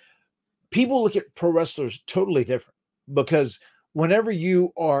that. People look at pro wrestlers totally different, because whenever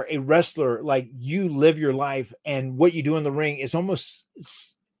you are a wrestler, like, you live your life, and what you do in the ring is almost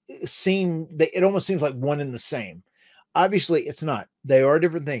seems like one and the same. Obviously it's not. They are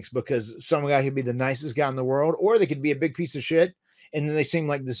different things, because some guy could be the nicest guy in the world, or they could be a big piece of shit, and then they seem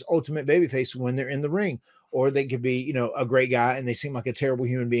like this ultimate babyface when they're in the ring. Or they could be, a great guy, and they seem like a terrible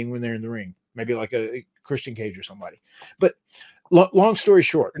human being when they're in the ring. Maybe like a Christian Cage or somebody. But long story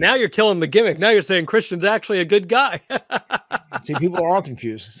short. Now you're killing the gimmick. Now you're saying Christian's actually a good guy. See, people are all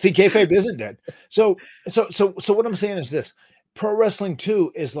confused. See, kayfabe isn't dead. So what I'm saying is this. Pro wrestling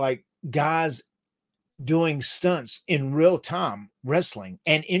too is like guys doing stunts in real time wrestling,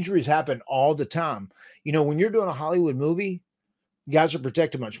 and injuries happen all the time. When you're doing a Hollywood movie, guys are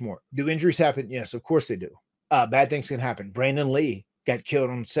protected much more. Do injuries happen? Yes, of course they do. Bad things can happen. Brandon Lee got killed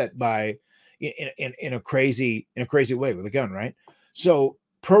on set in a crazy way with a gun, right? So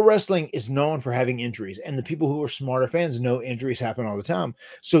pro wrestling is known for having injuries, and the people who are smarter fans know injuries happen all the time.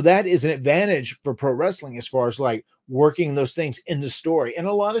 So that is an advantage for pro wrestling as far as like working those things in the story. And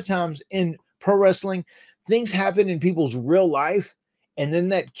a lot of times in pro wrestling, things happen in people's real life, and then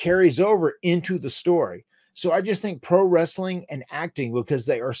that carries over into the story. So I just think pro wrestling and acting, because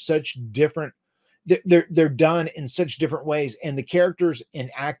they are such different, they're done in such different ways, and the characters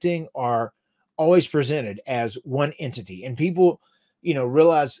in acting are always presented as one entity. And people,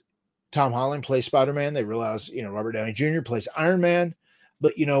 realize Tom Holland plays Spider-Man. They realize, Robert Downey Jr. plays Iron Man.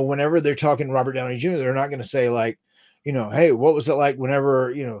 But, whenever they're talking Robert Downey Jr., they're not going to say like, hey, what was it like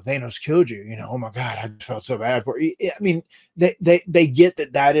whenever, Thanos killed you? Oh my God, I just felt so bad for you. I mean, they get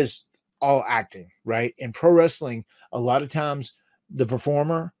that is all acting, right? In pro wrestling, a lot of times the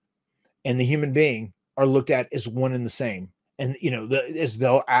performer and the human being are looked at as one and the same. And, as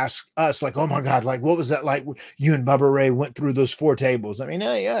they'll ask us, like, oh my God, like, what was that like? You and Bubba Ray went through those 4 tables. I mean,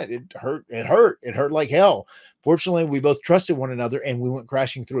 yeah, it hurt. It hurt like hell. Fortunately, we both trusted one another, and we went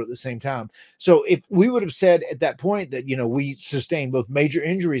crashing through at the same time. So if we would have said at that point that, we sustained both major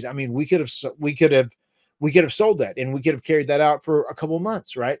injuries, I mean, we could have sold that, and we could have carried that out for a couple of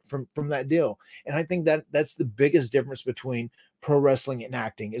months, right? From that deal. And I think that's the biggest difference between pro wrestling and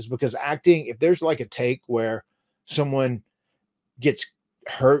acting, is because acting, if there's like a take where someone gets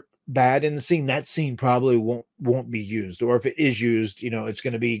hurt bad in the scene, that scene probably won't be used. Or if it is used, it's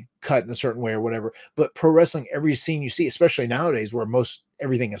going to be cut in a certain way or whatever. But pro wrestling, every scene you see, especially nowadays where most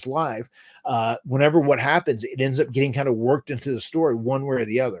everything is live. Whenever what happens, it ends up getting kind of worked into the story one way or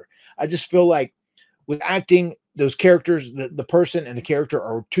the other. I just feel like with acting, those characters, the person and the character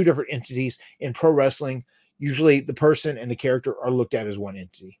are two different entities. In pro wrestling, usually the person and the character are looked at as one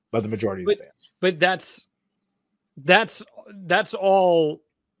entity by the majority of the fans. But that's all.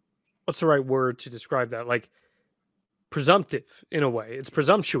 What's the right word to describe that? Like presumptive in a way. It's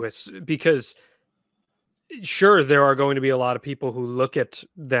presumptuous because sure, there are going to be a lot of people who look at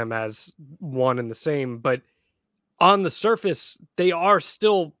them as one and the same, but on the surface, they are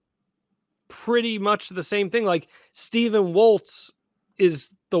still pretty much the same thing. Like Stephen Woltz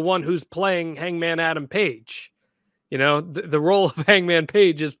is the one who's playing Hangman Adam Page. You know, the role of Hangman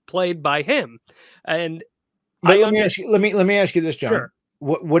Page is played by him. And let me ask you this, John. Sure.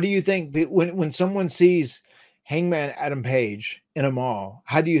 What do you think when someone sees Hangman Adam Page in a mall?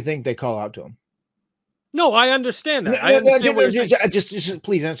 How do you think they call out to him? No, I understand that. Just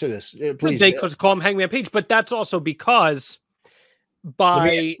please answer this. Please, they could call him Hangman Page, but that's also because let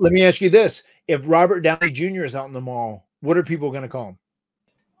me ask you this: if Robert Downey Jr. is out in the mall, what are people going to call him?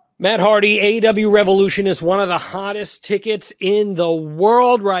 Matt Hardy, AEW Revolution is one of the hottest tickets in the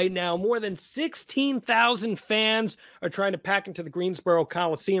world right now. More than 16,000 fans are trying to pack into the Greensboro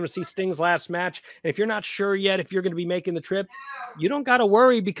Coliseum to see Sting's last match. And if you're not sure yet if you're going to be making the trip, you don't got to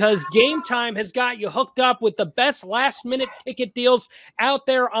worry because Game Time has got you hooked up with the best last-minute ticket deals out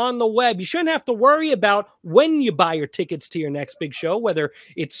there on the web. You shouldn't have to worry about when you buy your tickets to your next big show, whether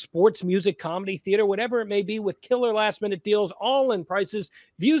it's sports, music, comedy, theater, whatever it may be, with killer last-minute deals, all-in prices,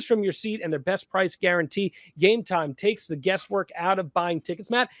 views from your seat, and their best price guarantee. Game Time takes the guesswork out of buying tickets.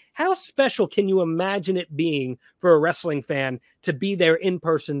 Matt, how special can you imagine it being for a wrestling fan to be there in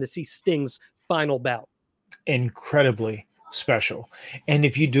person to see Sting's final bout? Incredibly special. And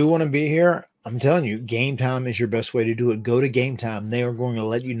if you do want to be here, I'm telling you, Game Time is your best way to do it. Go to Game Time. They are going to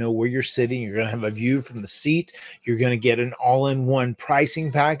let you know where you're sitting. You're going to have a view from the seat. You're going to get an all-in-one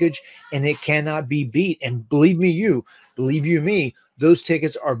pricing package, and it cannot be beat. And believe you me, those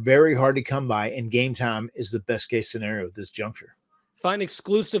tickets are very hard to come by, and Game Time is the best case scenario at this juncture. Find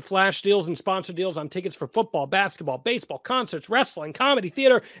exclusive flash deals and sponsor deals on tickets for football, basketball, baseball, concerts, wrestling, comedy,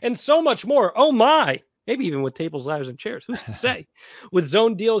 theater, and so much more. Oh my! Maybe even with tables, ladders, and chairs. Who's to say? With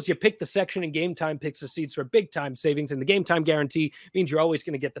Zone Deals, you pick the section and Game Time picks the seats for big-time savings. And the Game Time guarantee means you're always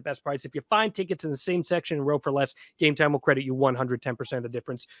going to get the best price. If you find tickets in the same section and row for less, Game Time will credit you 110% of the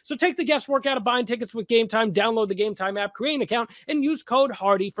difference. So take the guesswork out of buying tickets with Game Time. Download the Game Time app, create an account, and use code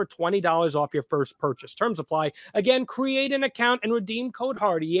HARDY for $20 off your first purchase. Terms apply. Again, create an account and redeem code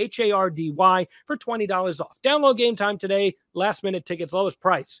HARDY, H-A-R-D-Y, for $20 off. Download Game Time today. Last-minute tickets, lowest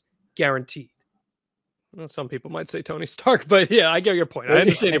price, guaranteed. Well, some people might say Tony Stark, but yeah, I get your point. I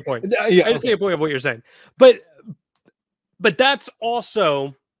understand your point. I understand your point of what you're saying. But that's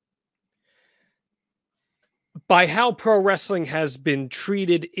also by how pro wrestling has been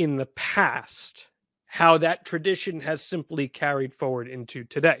treated in the past, how that tradition has simply carried forward into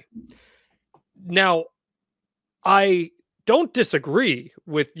today. Now, I don't disagree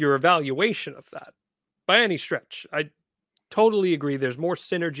with your evaluation of that by any stretch. I totally agree. There's more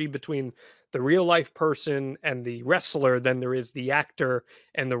synergy between the real life person and the wrestler than there is the actor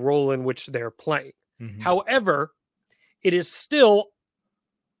and the role in which they're playing. Mm-hmm. However, it is still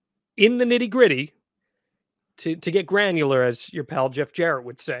in the nitty gritty to get granular, as your pal Jeff Jarrett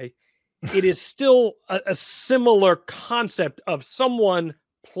would say. It is still a similar concept of someone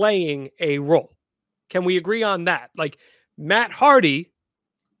playing a role. Can we agree on that? Like Matthew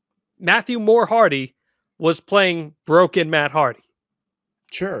Moore Hardy was playing broken Matt Hardy.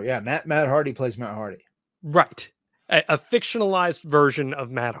 Sure, yeah. Matt Hardy plays Matt Hardy. Right. A fictionalized version of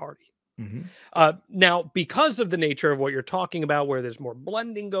Matt Hardy. Mm-hmm. Now, because of the nature of what you're talking about, where there's more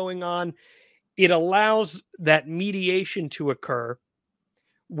blending going on, it allows that mediation to occur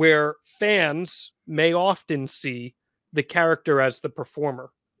where fans may often see the character as the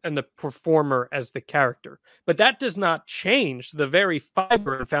performer and the performer as the character. But that does not change the very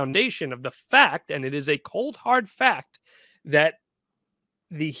fiber and foundation of the fact, and it is a cold, hard fact, that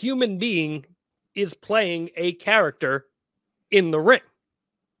the human being is playing a character in the ring.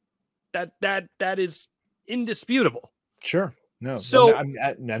 That is indisputable. Sure. No. So I'm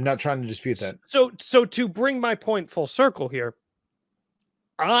not trying to dispute that. So to bring my point full circle here,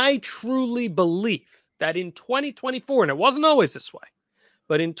 I truly believe that in 2024, and it wasn't always this way,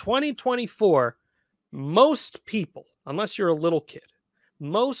 but in 2024, most people, unless you're a little kid,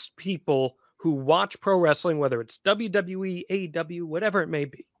 most people who watch pro wrestling, whether it's WWE, AEW, whatever it may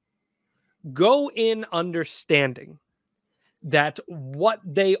be, go in understanding that what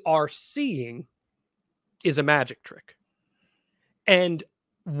they are seeing is a magic trick. And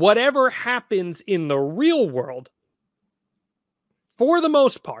whatever happens in the real world, for the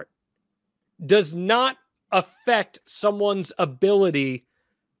most part, does not affect someone's ability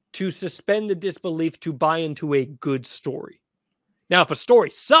to suspend the disbelief to buy into a good story. Now, if a story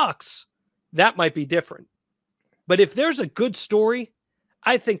sucks, that might be different. But if there's a good story,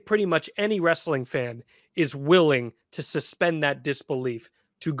 I think pretty much any wrestling fan is willing to suspend that disbelief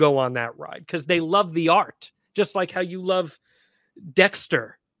to go on that ride because they love the art, just like how you love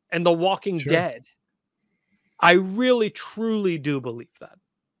Dexter and The Walking Dead. I really, truly do believe that.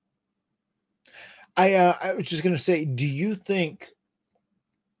 I was just going to say, do you think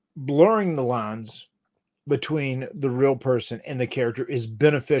blurring the lines between the real person and the character is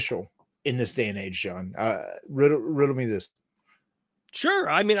beneficial in this day and age, John? Riddle me this. Sure.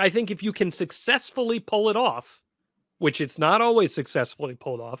 I mean, I think if you can successfully pull it off, which it's not always successfully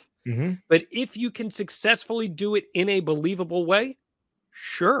pulled off, but if you can successfully do it in a believable way,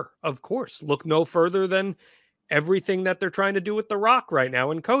 sure, of course. Look no further than everything that they're trying to do with The Rock right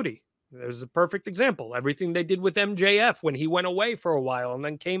now and Cody. There's a perfect example. Everything they did with MJF when he went away for a while and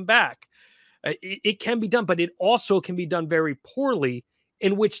then came back. It can be done, but it also can be done very poorly,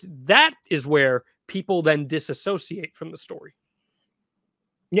 in which that is where people then disassociate from the story.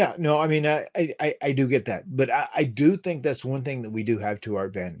 Yeah, no, I mean, I do get that, but I do think that's one thing that we do have to our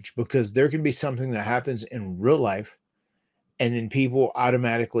advantage, because there can be something that happens in real life, and then people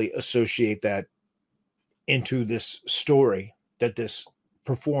automatically associate that into this story that this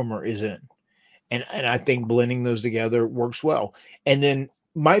performer is in. And I think blending those together works well. And then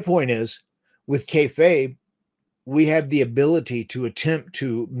my point is, with kayfabe, we have the ability to attempt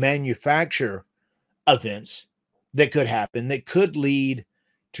to manufacture events that could happen, that could lead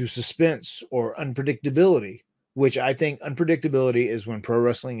to suspense or unpredictability, which I think unpredictability is when pro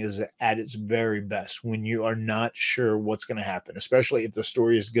wrestling is at its very best, when you are not sure what's going to happen, especially if the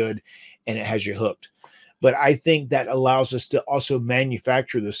story is good and it has you hooked. But I think that allows us to also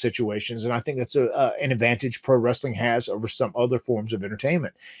manufacture those situations. And I think that's an advantage pro wrestling has over some other forms of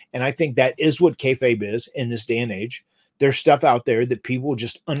entertainment. And I think that is what kayfabe is in this day and age. There's stuff out there that people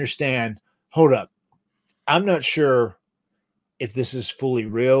just understand. Hold up, I'm not sure if this is fully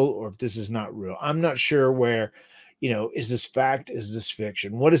real or if this is not real. I'm not sure where, is this fact? Is this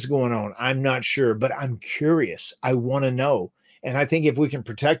fiction? What is going on? I'm not sure, but I'm curious. I want to know. And I think if we can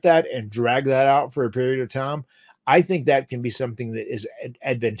protect that and drag that out for a period of time, I think that can be something that is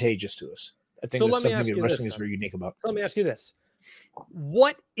advantageous to us. I think that's something that wrestling is very unique about. Let me ask you this.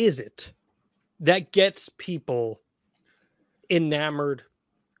 What is it that gets people enamored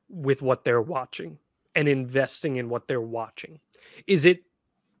with what they're watching and investing in what they're watching? Is it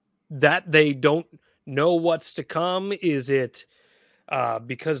that they don't know what's to come? Is it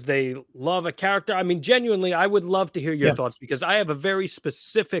because they love a character? I mean, genuinely, I would love to hear your thoughts, because I have a very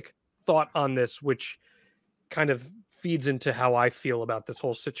specific thought on this, which kind of feeds into how I feel about this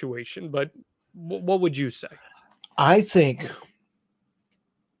whole situation. But what would you say? I think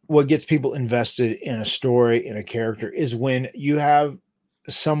what gets people invested in a story, in a character, is when you have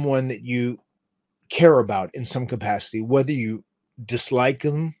someone that you care about in some capacity, whether you dislike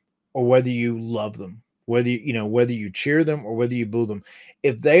them or whether you love them, whether you cheer them or whether you boo them.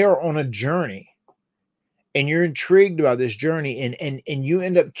 If they are on a journey and you're intrigued about this journey, and you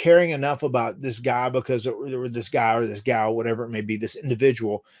end up caring enough about this guy because or this guy or this gal, whatever it may be, this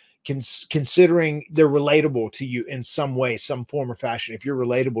individual, considering they're relatable to you in some way, some form or fashion, if you're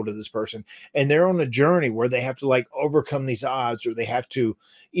relatable to this person and they're on a journey where they have to like overcome these odds, or they have to,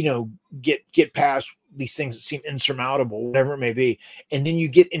 get past these things that seem insurmountable, whatever it may be. And then you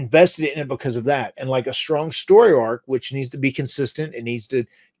get invested in it because of that. And like a strong story arc, which needs to be consistent, it needs to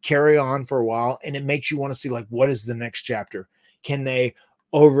carry on for a while. And it makes you want to see, like, what is the next chapter? Can they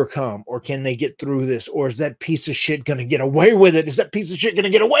overcome, or can they get through this? Or is that piece of shit going to get away with it? Is that piece of shit going to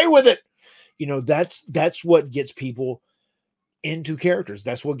get away with it? That's what gets people into characters.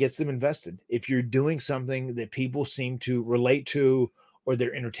 That's what gets them invested. If you're doing something that people seem to relate to, or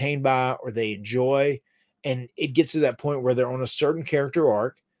they're entertained by, or they enjoy, and it gets to that point where they're on a certain character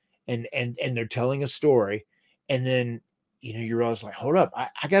arc and they're telling a story, and then you realize, like, hold up,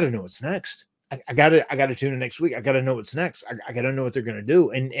 I got to know what's next. I got to tune in next week. I got to know what's next. I got to know what they're going to do.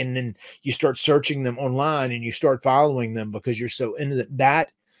 And then you start searching them online and you start following them because you're so into it.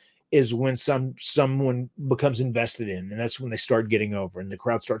 That is when someone becomes invested in, and that's when they start getting over and the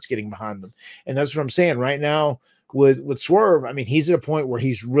crowd starts getting behind them. And that's what I'm saying right now with Swerve. I mean, he's at a point where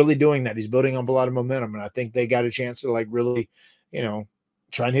he's really doing that. He's building up a lot of momentum. And I think they got a chance to, like, really,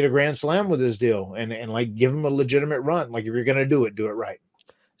 try and hit a grand slam with this deal and like give him a legitimate run. Like, if you're going to do it right.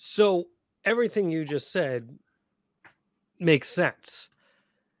 So everything you just said makes sense.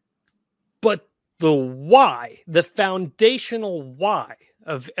 But the why, the foundational why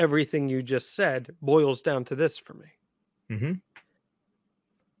of everything you just said boils down to this for me. Mm-hmm.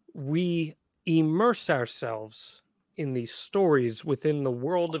 We immerse ourselves in these stories within the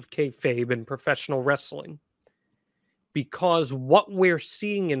world of kayfabe and professional wrestling because what we're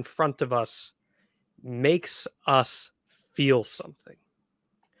seeing in front of us makes us feel something.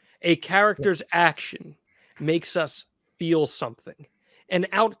 A character's action makes us feel something. An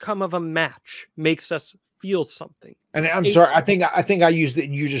outcome of a match makes us feel something. And I'm sorry, I think I used that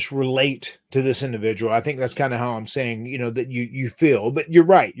you just relate to this individual. I think that's kind of how I'm saying, that you feel. But you're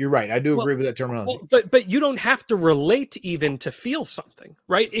right. I do agree with that terminology. But you don't have to relate even to feel something,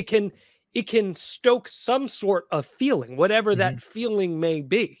 right? It can stoke some sort of feeling, whatever that feeling may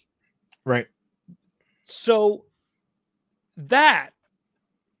be. Right. So that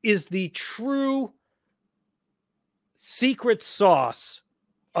is the true secret sauce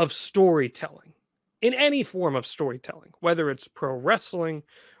of storytelling, in any form of storytelling, whether it's pro wrestling,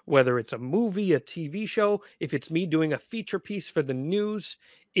 whether it's a movie, a TV show, if it's me doing a feature piece for the news,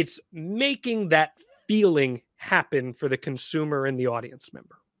 it's making that feeling happen for the consumer and the audience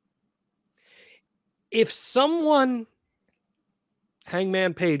member. If someone,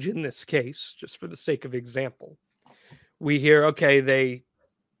 Hangman Page in this case, just for the sake of example, we hear, okay,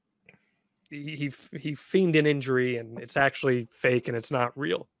 he feigned an injury and it's actually fake and it's not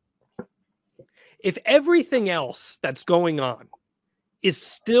real. If everything else that's going on is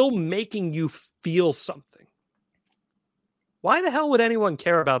still making you feel something, why the hell would anyone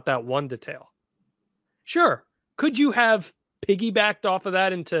care about that one detail? Sure, could you have piggybacked off of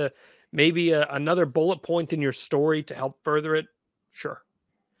that into maybe another bullet point in your story to help further it? Sure.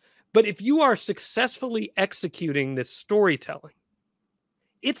 But if you are successfully executing this storytelling,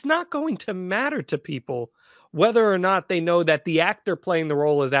 it's not going to matter to people whether or not they know that the actor playing the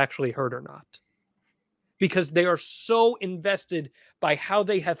role is actually hurt or not. Because they are so invested by how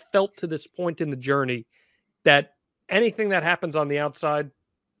they have felt to this point in the journey that anything that happens on the outside,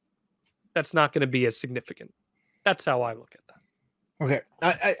 that's not going to be as significant. That's how I look at that. Okay,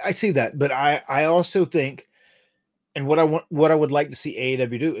 I see that, but I also think, and what I would like to see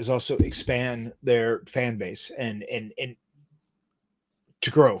AEW do is also expand their fan base and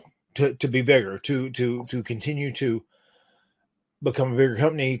to grow, to be bigger, to continue to become a bigger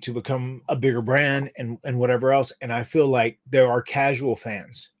company, to become a bigger brand and whatever else. And I feel like there are casual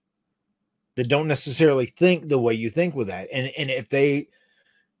fans that don't necessarily think the way you think with that. And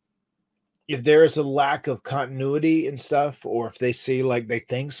if there is a lack of continuity and stuff, or if they see like they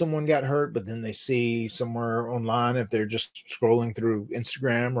think someone got hurt, but then they see somewhere online, if they're just scrolling through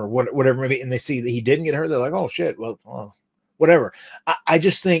Instagram or whatever maybe, and they see that he didn't get hurt, they're like, oh shit, well whatever. I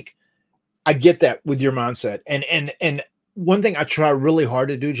just think I get that with your mindset. And one thing I try really hard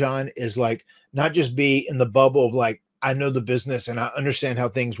to do, John, is like not just be in the bubble of like, I know the business and I understand how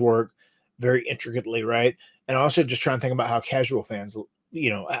things work very intricately, right? And also just try and think about how casual fans,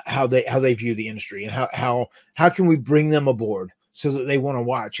 how they view the industry and how can we bring them aboard so that they want to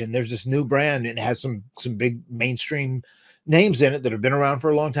watch. And there's this new brand and it has some big mainstream names in it that have been around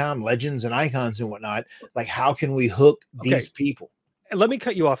for a long time, legends and icons and whatnot. Like, how can we hook these people? And let me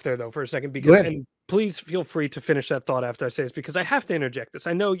cut you off there though for a second, because and please feel free to finish that thought after I say this, because I have to interject this.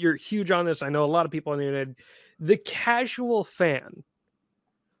 I know you're huge on this. I know a lot of people on the internet. The casual fan.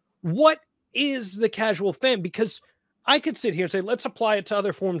 What is the casual fan? Because I could sit here and say, let's apply it to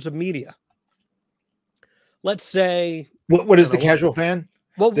other forms of media. Let's say, what is the casual fan?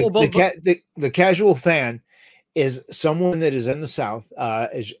 Well, the casual fan is someone that is in the South,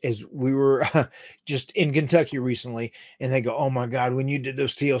 as we were just in Kentucky recently, and they go, oh my God, when you did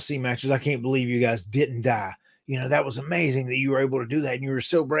those TLC matches, I can't believe you guys didn't die. That was amazing that you were able to do that. And you were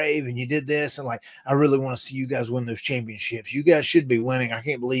so brave and you did this. And like, I really want to see you guys win those championships. You guys should be winning. I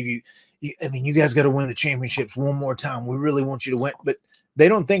can't believe you guys got to win the championships one more time. We really want you to win. But they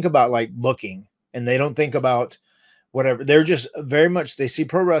don't think about like booking, and they don't think about whatever. They're just very much, they see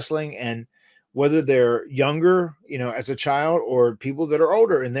pro wrestling, and whether they're younger, as a child, or people that are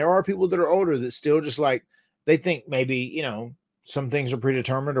older. And there are people that are older that still just like, they think maybe, some things are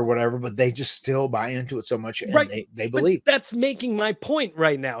predetermined or whatever, but they just still buy into it so much, and they believe. But that's making my point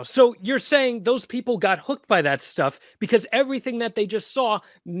right now. So you're saying those people got hooked by that stuff because everything that they just saw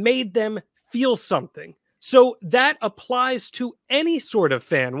made them feel something. So that applies to any sort of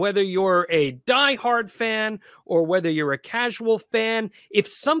fan, whether you're a diehard fan or whether you're a casual fan. If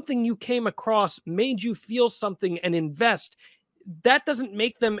something you came across made you feel something and invest, that doesn't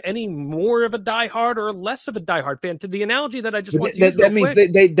make them any more of a diehard or less of a diehard fan. To the analogy that I just want to use that means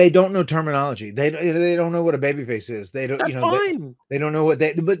they don't know terminology. They don't know what a babyface is. They don't. That's fine. They don't know what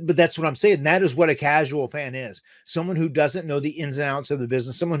they. But that's what I'm saying. That is what a casual fan is. Someone who doesn't know the ins and outs of the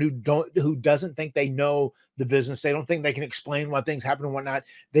business. Someone who doesn't think they know the business. They don't think they can explain why things happen and whatnot.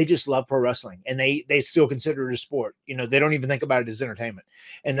 They just love pro wrestling, and they still consider it a sport. They don't even think about it as entertainment.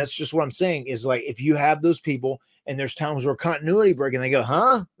 And that's just what I'm saying. Is like, if you have those people. And there's times where continuity break and they go,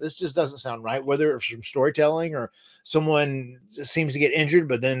 huh, this just doesn't sound right. Whether it's from storytelling or someone seems to get injured,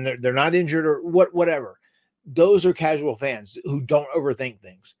 but then they're not injured or whatever. Those are casual fans who don't overthink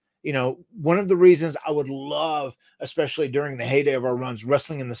things. One of the reasons I would love, especially during the heyday of our runs,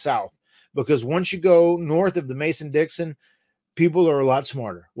 wrestling in the South, because once you go north of the Mason-Dixon, people are a lot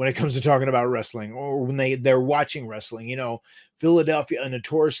smarter when it comes to talking about wrestling or when they're watching wrestling. Philadelphia, a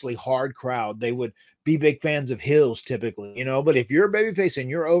notoriously hard crowd. They would be big fans of heels typically, but if you're a babyface and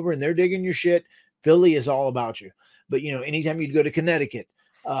you're over and they're digging your shit, Philly is all about you. But, anytime you'd go to Connecticut,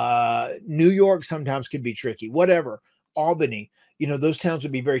 New York sometimes could be tricky, whatever, Albany, those towns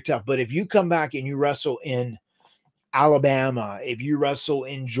would be very tough. But if you come back and you wrestle in Alabama, if you wrestle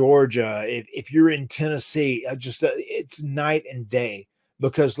in Georgia, if you're in Tennessee, it's night and day,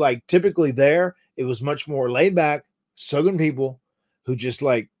 because like typically there, it was much more laid back, Southern people who just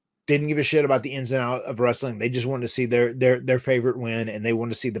like didn't give a shit about the ins and outs of wrestling. They just wanted to see their favorite win, and they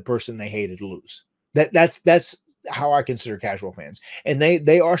wanted to see the person they hated lose. That's how I consider casual fans, and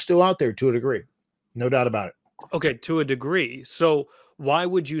they are still out there to a degree, no doubt about it. Okay, to a degree. So why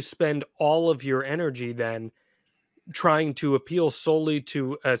would you spend all of your energy then trying to appeal solely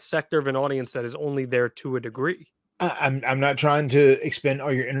to a sector of an audience that is only there to a degree? I'm not trying to expend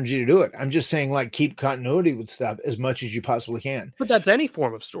all your energy to do it. I'm just saying, like, keep continuity with stuff as much as you possibly can. But that's any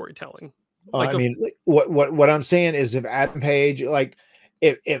form of storytelling. What I'm saying is, if Adam Page, like,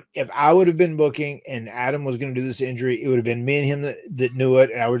 if I would have been booking and Adam was going to do this injury, it would have been me and him that knew it,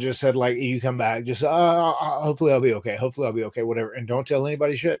 and I would just said, like, you come back, just hopefully I'll be okay. Hopefully I'll be okay. Whatever, and don't tell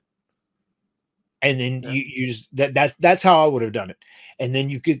anybody shit. And then you just that's how I would have done it. And then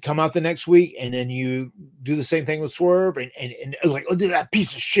you could come out the next week and then you do the same thing with Swerve and like, oh, dude, that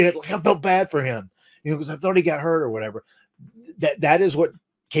piece of shit. Like, I felt bad for him, because I thought he got hurt or whatever. That is what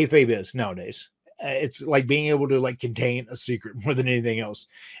kayfabe is nowadays. It's like being able to like contain a secret more than anything else,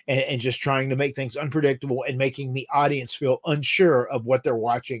 and just trying to make things unpredictable and making the audience feel unsure of what they're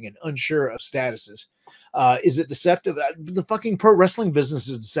watching and unsure of statuses. Is it deceptive? The fucking pro wrestling business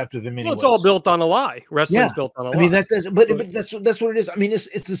is deceptive in many ways. It's all built on a lie. Wrestling's built on a lie. I mean, but that's what it is. I mean,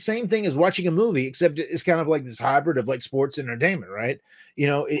 it's the same thing as watching a movie, except it's kind of like this hybrid of like sports entertainment, right?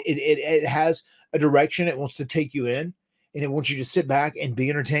 It has a direction it wants to take you in, and it wants you to sit back and be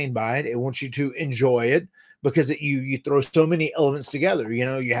entertained by it. It wants you to enjoy it, because you throw so many elements together.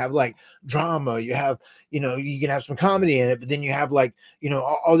 You have like drama, you have, you can have some comedy in it, but then you have like,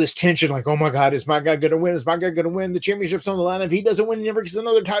 all this tension, like, oh my God, is my guy going to win? Is my guy going to win? The championship's on the line. If he doesn't win, he never gets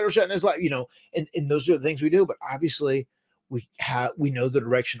another title shot in his life, and those are the things we do. But obviously we know the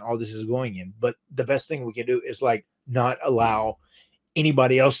direction all this is going in, but the best thing we can do is like not allow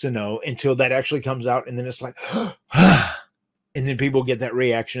anybody else to know until that actually comes out. And then it's like, and then people get that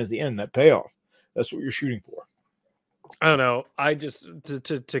reaction at the end, that payoff. That's what you're shooting for. I don't know. I just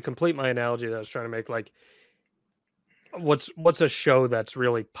to complete my analogy that I was trying to make, like, what's a show that's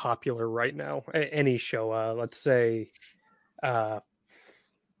really popular right now? Any show, let's say,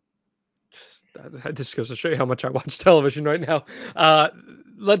 this goes to show you how much I watch television right now.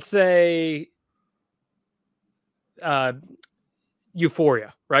 Let's say,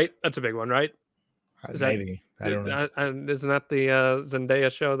 Euphoria, right? That's a big one, right? Maybe. I don't know. Isn't that the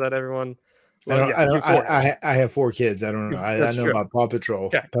Zendaya show that everyone? I have 4 kids. I don't know. I know about Paw Patrol,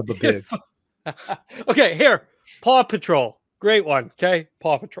 okay. Peppa Pig. Okay, here, Paw Patrol, great one. Okay,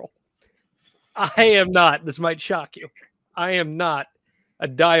 Paw Patrol. I am not. This might shock you. I am not a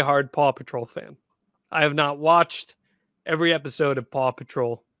diehard Paw Patrol fan. I have not watched every episode of Paw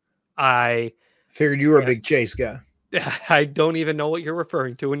Patrol. I figured you were a big Chase guy. I don't even know what you're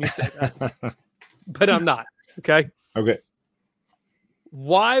referring to when you say that, but I'm not. Okay. Okay.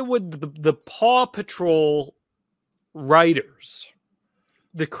 Why would the Paw Patrol writers,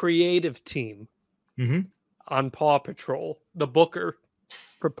 the creative team on Paw Patrol, the booker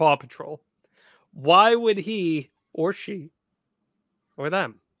for Paw Patrol, why would he or she or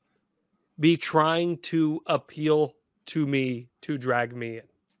them be trying to appeal to me to drag me in?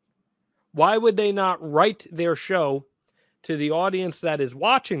 Why would they not write their show to the audience that is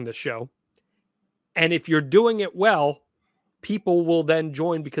watching the show? And if you're doing it well, people will then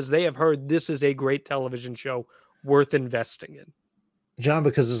join because they have heard this is a great television show worth investing in? John,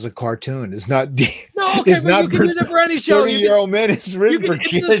 because it's a cartoon. It's not. No, okay, it's but not you can use it for any show. 30-year-old men. It's written for It's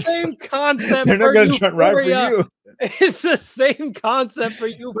kids. the same concept. They're not going to to write for you. It's the same concept for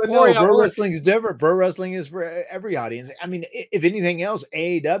Euphoria. But no, pro wrestling is different. Pro wrestling is for every audience. I mean, if anything else,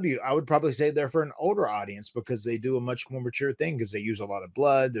 AEW, I would probably say they're for an older audience because they do a much more mature thing because they use a lot of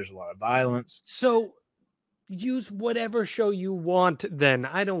blood. There's a lot of violence. So use whatever show you want then.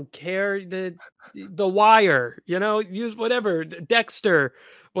 I don't care. The Wire, use whatever. Dexter,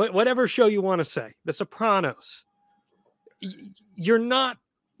 whatever show you want to say. The Sopranos. You're not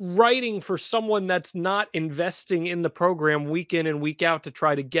writing for someone that's not investing in the program week in and week out to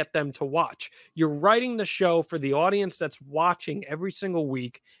try to get them to watch. You're writing the show for the audience that's watching every single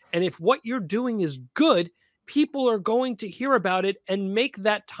week. And if what you're doing is good, people are going to hear about it and make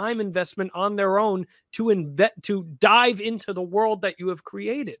that time investment on their own to dive into the world that you have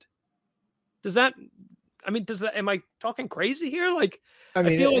created. Am I talking crazy here?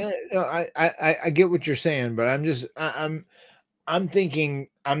 I get what you're saying, but I'm thinking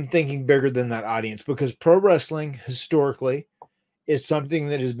bigger than that audience because pro wrestling historically is something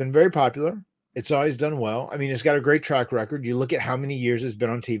that has been very popular. It's always done well. I mean, it's got a great track record. You look at how many years it's been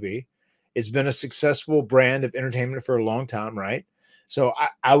on TV. It's been a successful brand of entertainment for a long time, right? So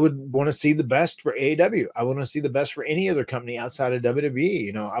I would want to see the best for AEW. I want to see the best for any other company outside of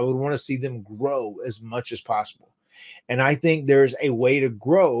WWE. I would want to see them grow as much as possible. And I think there's a way to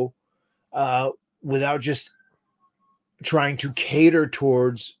grow without just trying to cater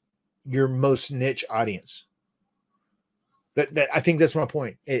towards your most niche audience. That I think that's my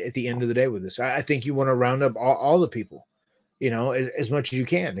point at the end of the day with this. I think you want to round up all the people, as much as you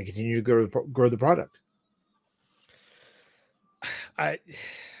can to continue to grow the product.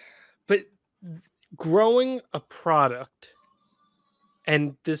 But growing a product,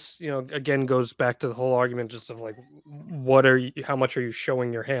 and this, again, goes back to the whole argument just of how much are you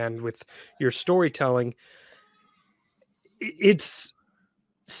showing your hand with your storytelling? It's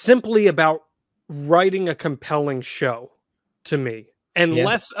simply about writing a compelling show to me, and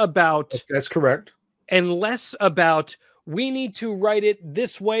less about that's correct, and less about we need to write it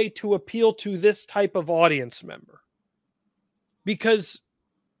this way to appeal to this type of audience member. Because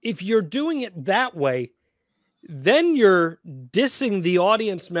if you're doing it that way, then you're dissing the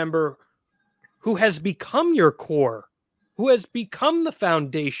audience member who has become your core, who has become the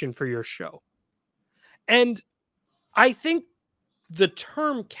foundation for your show. And I think the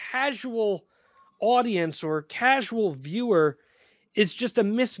term casual audience or casual viewer is just a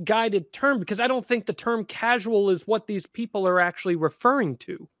misguided term, because I don't think the term casual is what these people are actually referring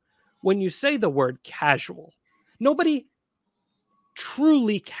to when you say the word casual. Nobody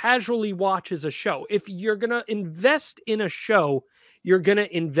truly casually watches a show. If you're going to invest in a show, you're going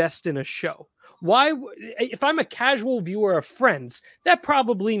to invest in a show. Why? If I'm a casual viewer of Friends, that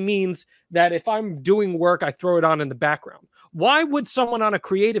probably means that if I'm doing work, I throw it on in the background. Why would someone on a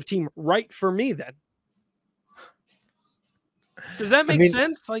creative team write for me then? Does that make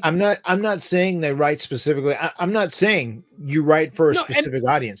sense? I'm not saying they write specifically. I'm not saying you write for a specific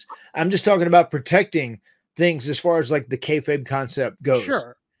audience. I'm just talking about protecting things as far as the kayfabe concept goes.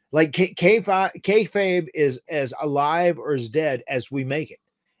 Sure. Kayfabe is as alive or as dead as we make it.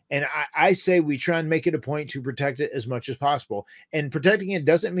 And I say we try and make it a point to protect it as much as possible. And protecting it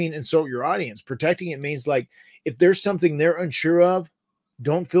doesn't mean insult your audience. Protecting it means if there's something they're unsure of,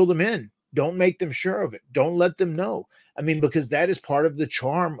 don't fill them in. Don't make them sure of it. Don't let them know. I mean, because that is part of the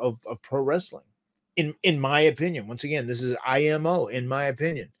charm of pro wrestling, in my opinion. Once again, this is IMO, in my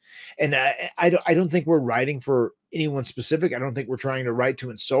opinion. And I don't think we're writing for anyone specific. I don't think we're trying to write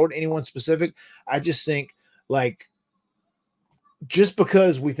to insult anyone specific. I just think just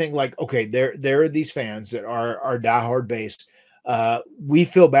because we think okay, there are these fans that are diehard based. We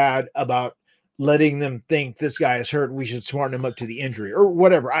feel bad about letting them think this guy is hurt. We should smarten him up to the injury or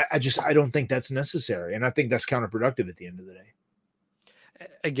whatever. I don't think that's necessary. And I think that's counterproductive at the end of the day.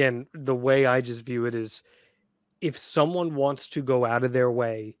 Again, the way I just view it is, if someone wants to go out of their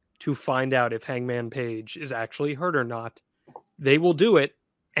way to find out if Hangman Page is actually hurt or not, they will do it.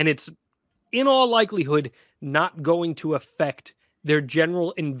 And it's in all likelihood not going to affect their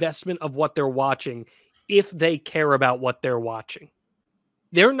general investment of what they're watching if they care about what they're watching.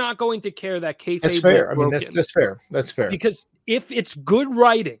 They're not going to care that kayfabe. That's fair. I mean, that's fair. That's fair. Because if it's good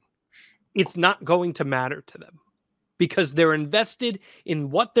writing, it's not going to matter to them, because they're invested in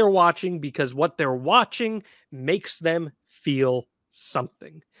what they're watching, because what they're watching makes them feel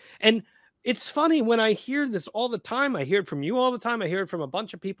something. And it's funny when I hear this all the time. I hear it from you all the time. I hear it from a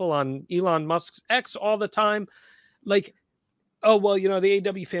bunch of people on Elon Musk's X all the time. oh, well, the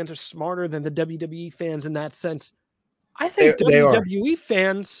AEW fans are smarter than the WWE fans in that sense. I think They are. WWE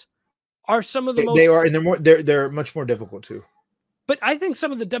fans are some of the most. They are, and they're much more difficult too. But I think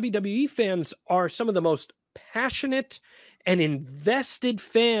some of the WWE fans are some of the most passionate and invested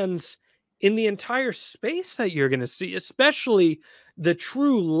fans in the entire space that you're going to see, especially the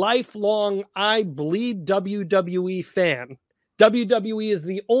true lifelong I bleed WWE fan. WWE is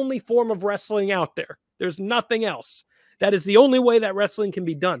the only form of wrestling out there. There's nothing else. That is the only way that wrestling can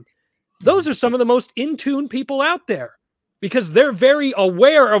be done. Those are some of the most in tune people out there because they're very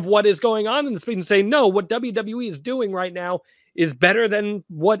aware of what is going on in the space and say, no, what WWE is doing right now is better than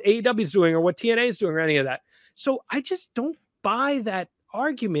what AEW is doing or what TNA is doing or any of that. So I just don't buy that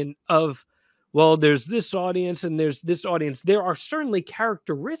argument of, well, there's this audience and there's this audience. There are certainly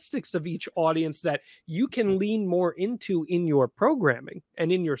characteristics of each audience that you can lean more into in your programming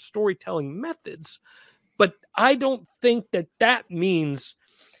and in your storytelling methods. But I don't think that that means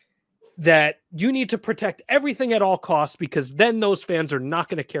that you need to protect everything at all costs because then those fans are not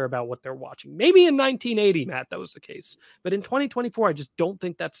going to care about what they're watching. Maybe in 1980, Matt, that was the case. But in 2024, I just don't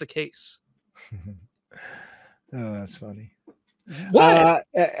think that's the case. Oh, that's funny. What?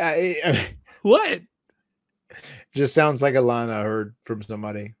 What? Just sounds like a line I heard from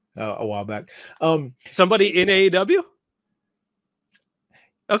somebody a while back. Somebody in AEW?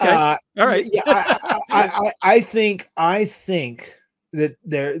 Okay. All right. Yeah, I think that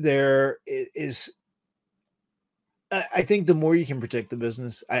there is. I think the more you can protect the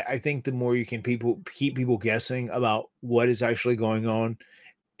business, I think the more you can keep people guessing about what is actually going on.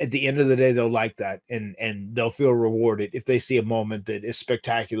 At the end of the day, they'll like that and they'll feel rewarded if they see a moment that is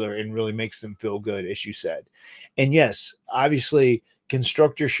spectacular and really makes them feel good, as you said. And yes, obviously,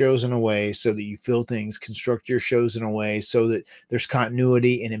 construct your shows in a way so that you feel things, construct your shows in a way so that there's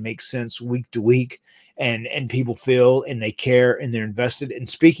continuity and it makes sense week to week and people feel and they care and they're invested. And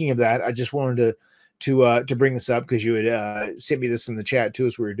speaking of that, I just wanted to bring this up because you had sent me this in the chat too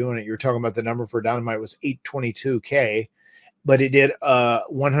as we were doing it. You were talking about the number for Dynamite was 822K. But it did a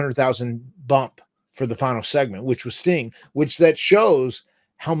 100,000 bump for the final segment, which was Sting, which that shows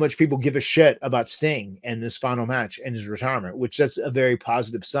how much people give a shit about Sting and this final match and his retirement, which that's a very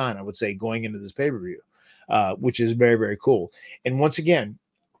positive sign, I would say, going into this pay-per-view, which is very, very cool. And once again,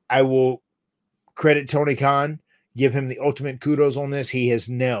 I will credit Tony Khan, give him the ultimate kudos on this. He has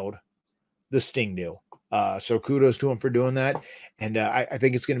nailed the Sting deal. So kudos to him for doing that. And I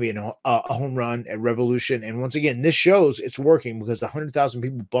think it's going to be a home run at Revolution. And once again, this shows it's working because 100,000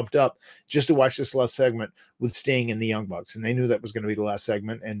 people bumped up just to watch this last segment with Sting and the Young Bucks. And they knew that was going to be the last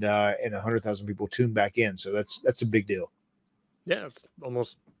segment. And 100,000 people tuned back in. So that's a big deal. Yeah, it's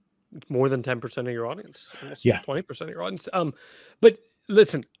almost more than 10% of your audience. Almost 20% of your audience. But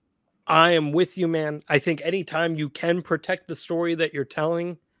listen, I am with you, man. I think anytime you can protect the story that you're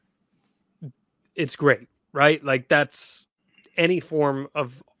telling, it's great, right? Like that's any form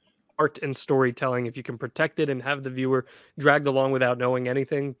of art and storytelling. If you can protect it and have the viewer dragged along without knowing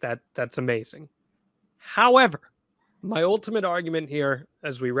anything, that's amazing. However, my ultimate argument here,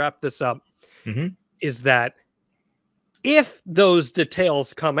 as we wrap this up, is that if those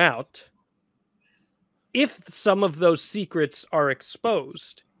details come out, if some of those secrets are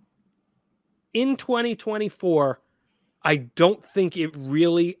exposed in 2024, I don't think it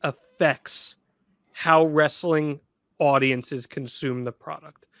really affects how wrestling audiences consume the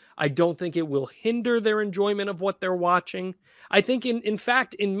product. I don't think it will hinder their enjoyment of what they're watching. I think in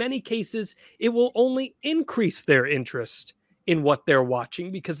fact, in many cases, it will only increase their interest in what they're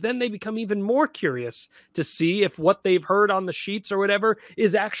watching because then they become even more curious to see if what they've heard on the sheets or whatever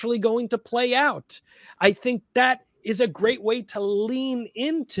is actually going to play out. I think that is a great way to lean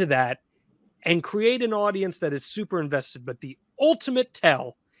into that and create an audience that is super invested. But the ultimate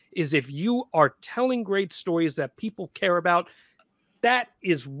tell is if you are telling great stories that people care about, that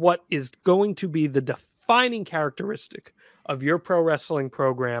is what is going to be the defining characteristic of your pro wrestling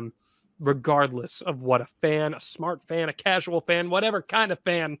program, regardless of what a fan, a smart fan, a casual fan, whatever kind of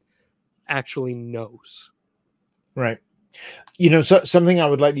fan actually knows. Right. You know, so something I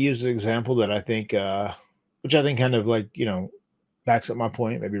would like to use as an example that I think, which I think kind of like, you know, backs up my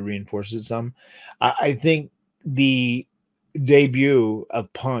point, maybe reinforces it some. I think the debut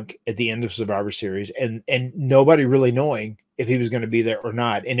of Punk at the end of Survivor Series and nobody really knowing if he was going to be there or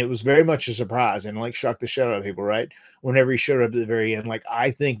not. And it was very much a surprise and like shocked the shit out of people, right? Whenever he showed up at the very end, like I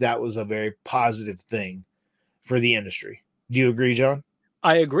think that was a very positive thing for the industry. Do you agree, John?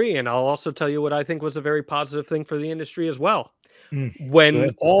 I agree. And I'll also tell you what I think was a very positive thing for the industry as well.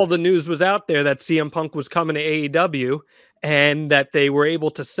 When all the news was out there that CM Punk was coming to AEW and that they were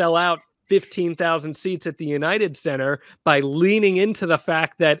able to sell out 15,000 seats at the United Center by leaning into the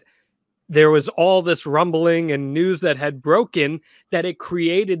fact that there was all this rumbling and news that had broken, that it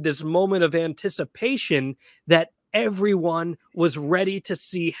created this moment of anticipation that everyone was ready to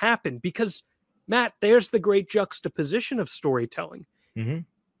see happen. Because, Matt, there's the great juxtaposition of storytelling. Mm-hmm.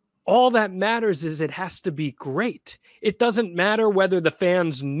 All that matters is it has to be great. It doesn't matter whether the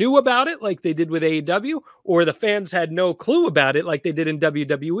fans knew about it like they did with AEW or the fans had no clue about it like they did in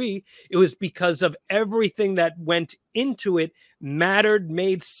WWE. It was because of everything that went into it mattered,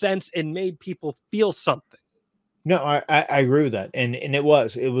 made sense, and made people feel something. No, I agree with that. And it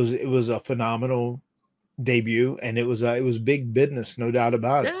was a phenomenal debut, and it was big business, no doubt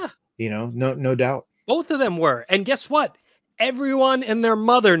about it. Yeah. No doubt. Both of them were. And guess what? Everyone and their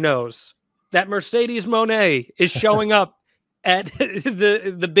mother knows that Mercedes Moné is showing up at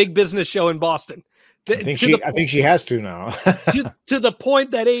the big business show in Boston. I think she has to now. to the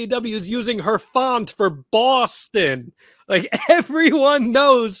point that AEW is using her font for Boston. Like, everyone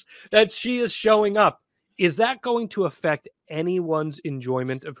knows that she is showing up. Is that going to affect anyone's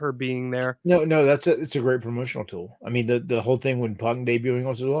enjoyment of her being there? No, it's a great promotional tool. I mean, the whole thing when Punk debuting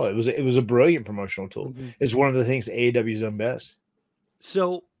was as well. It was a brilliant promotional tool. Mm-hmm. It's one of the things AEW's done best.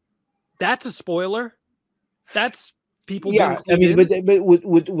 So that's a spoiler. That's people. Yeah, I mean,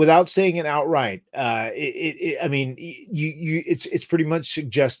 but without saying it outright, I mean, it's pretty much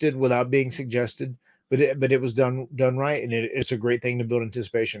suggested without being suggested. But it was done right, and it's a great thing to build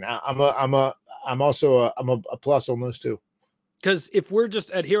anticipation. I'm also a plus on those two. Because if we're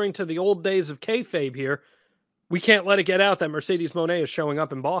just adhering to the old days of kayfabe here, we can't let it get out that Mercedes Moné is showing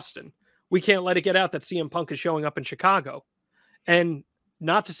up in Boston. We can't let it get out that CM Punk is showing up in Chicago. And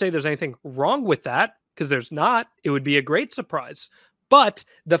not to say there's anything wrong with that, because there's not. It would be a great surprise. But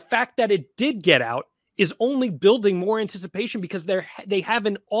the fact that it did get out is only building more anticipation because they have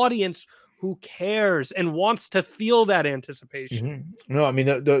an audience who cares and wants to feel that anticipation. Mm-hmm. No, I mean,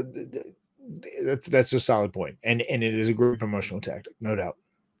 that's a solid point. And it is a great promotional tactic, no doubt.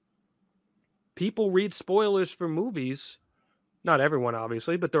 People read spoilers for movies. Not everyone,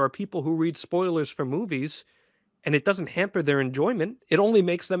 obviously, but there are people who read spoilers for movies, and it doesn't hamper their enjoyment. It only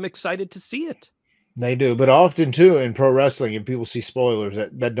makes them excited to see it. They do. But often, too, in pro wrestling, if people see spoilers,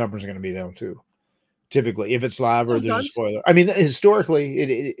 that number's going to be down, too. Typically, if it's live or there's a spoiler. I mean, historically,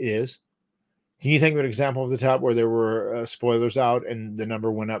 it is. Can you think of an example of the top where there were spoilers out and the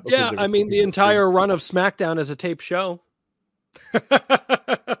number went up? Yeah, I mean, the entire run of SmackDown is a tape show. But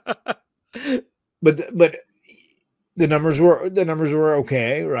the numbers were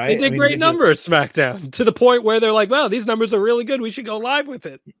okay, right? They did great numbers, SmackDown, to the point where they're like, wow, these numbers are really good. We should go live with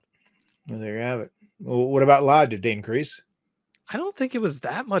it. Well, there you have it. Well, what about live? Did they increase? I don't think it was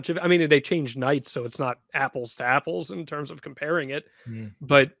that much of it. I mean, they changed nights, so it's not apples to apples in terms of comparing it.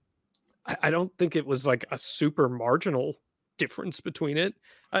 But I don't think it was like a super marginal difference between it.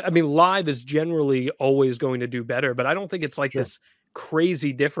 I mean, live is generally always going to do better, but I don't think it's like this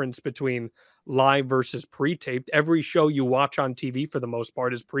crazy difference between live versus pre-taped. Every show you watch on TV for the most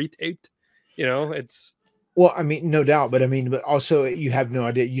part is pre-taped. It's... Well, I mean, no doubt, but also you have no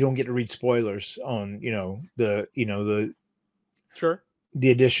idea. You don't get to read spoilers on, the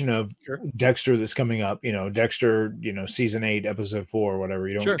addition of Dexter that's coming up, Dexter, season 8, episode 4, or whatever.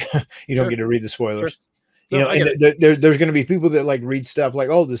 You don't, you don't get to read the spoilers. There's going to be people that like read stuff like,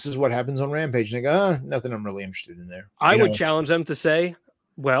 oh, this is what happens on Rampage. And they go, nothing I'm really interested in there. I would challenge them to say,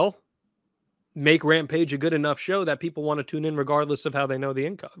 well, make Rampage a good enough show that people want to tune in regardless of how they know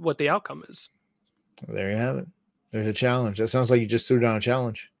what the outcome is. Well, there you have it. There's a challenge. That sounds like you just threw down a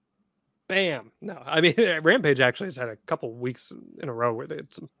challenge. Bam. No, I mean, Rampage actually has had a couple weeks in a row where they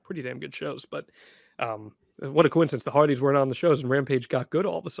had some pretty damn good shows, but what a coincidence. The Hardys weren't on the shows and Rampage got good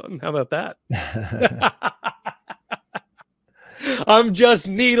all of a sudden. How about that? I'm just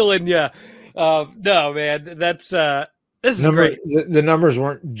needling you. No, man, this is great. The numbers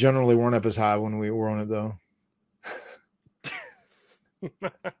weren't up as high when we were on it, though.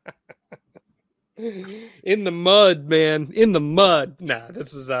 In the mud, man. In the mud. Nah,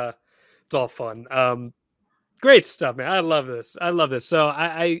 this is it's all fun. Great stuff, man. I love this. So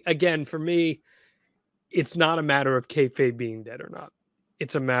I again, for me, it's not a matter of kayfabe being dead or not.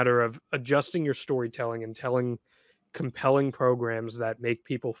 It's a matter of adjusting your storytelling and telling compelling programs that make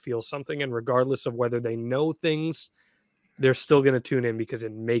people feel something. And regardless of whether they know things, they're still going to tune in because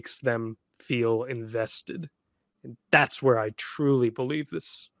it makes them feel invested. And that's where I truly believe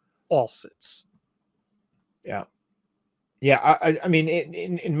this all sits. Yeah. Yeah. I mean,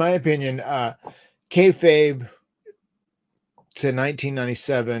 in my opinion, kayfabe to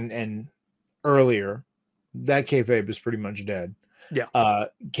 1997 and earlier, that kayfabe is pretty much dead. Yeah.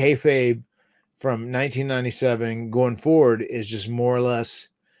 Kayfabe from 1997 going forward is just more or less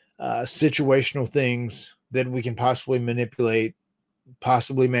situational things that we can possibly manipulate,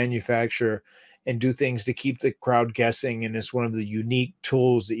 possibly manufacture, and do things to keep the crowd guessing. And it's one of the unique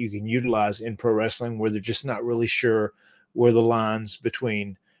tools that you can utilize in pro wrestling where they're just not really sure where the lines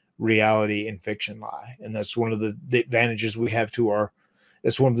between reality and fiction lie. And that's one of the advantages we have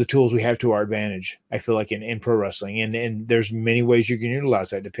that's one of the tools we have to our advantage, I feel like, in pro wrestling. And there's many ways you can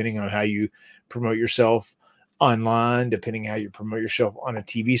utilize that depending on how you promote yourself online, depending how you promote yourself on a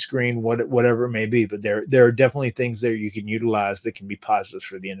TV screen, whatever it may be. But there are definitely things there you can utilize that can be positives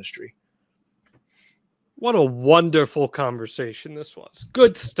for the industry. What a wonderful conversation this was.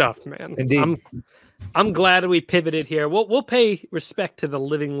 Good stuff, man. Indeed. I'm glad we pivoted here. We'll pay respect to the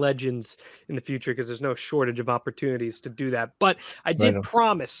living legends in the future because there's no shortage of opportunities to do that. But I did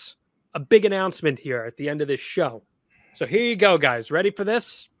promise a big announcement here at the end of this show. So here you go, guys. Ready for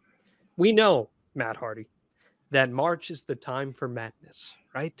this? We know, Matt Hardy, that March is the time for madness,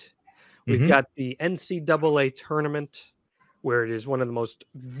 right? We've got the NCAA tournament where it is one of the most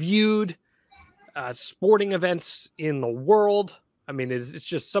viewed sporting events in the world. I mean, it's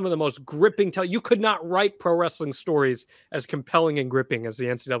just some of the most gripping. You could not write pro wrestling stories as compelling and gripping as the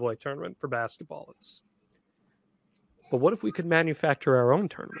NCAA tournament for basketball is. But what if we could manufacture our own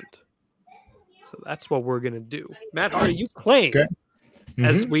tournament? So that's what we're going to do. Matt Hardy, you claim,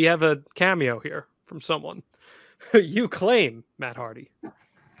 as we have a cameo here from someone, you claim, Matt Hardy.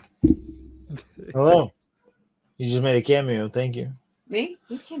 Hello. You just made a cameo. Thank you. Me?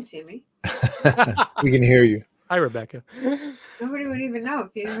 You can't see me. We can hear you. Hi, Rebecca. Nobody would even know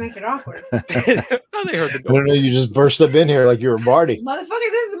if you didn't make it awkward. Oh, they heard the door. No, you just burst up in here like you were Barty.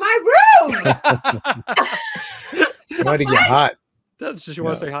 Motherfucker, this is my room. You might get hot. That's just you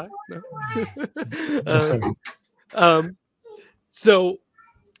want to say hi? No. So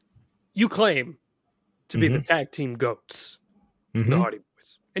you claim to be the tag team goats, the Hardy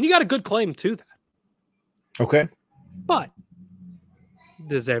Boys, and you got a good claim to that. Okay, but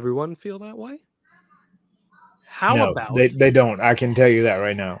does everyone feel that way? No, they don't. I can tell you that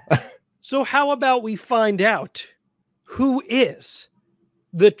right now. So how about we find out who is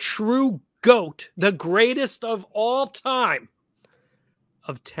the true GOAT, the greatest of all time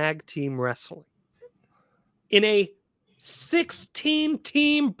of tag team wrestling in a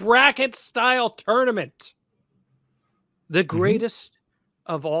 16-team bracket style tournament, the greatest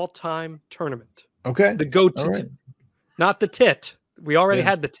of all time tournament. Okay. The GOAT, right. Not the tit. We already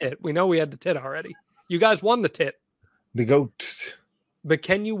had the tit. We know we had the tit already. You guys won the tit. The GOAT. But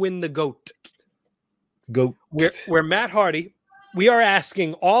can you win the GOAT? GOAT. We're Matt Hardy. We are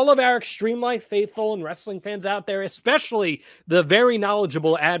asking all of our Extreme Life faithful and wrestling fans out there, especially the very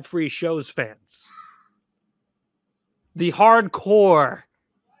knowledgeable ad-free shows fans, the hardcore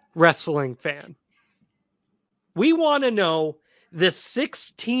wrestling fan. We want to know the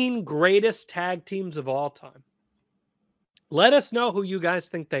 16 greatest tag teams of all time. Let us know who you guys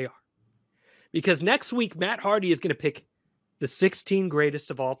think they are. Because next week, Matt Hardy is going to pick the 16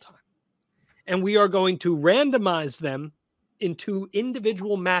 greatest of all time. And we are going to randomize them into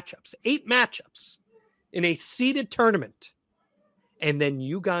individual matchups, 8 matchups in a seeded tournament. And then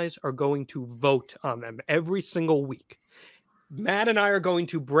you guys are going to vote on them every single week. Matt and I are going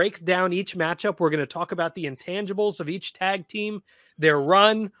to break down each matchup. We're going to talk about the intangibles of each tag team, their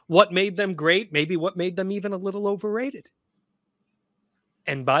run, what made them great, maybe what made them even a little overrated.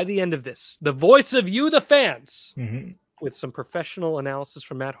 And by the end of this, the voice of you, the fans, with some professional analysis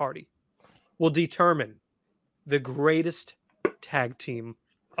from Matt Hardy, will determine the greatest tag team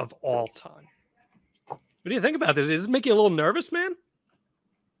of all time. What do you think about this? Does this make you a little nervous, man?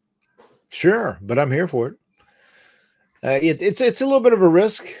 Sure, but I'm here for it. It's a little bit of a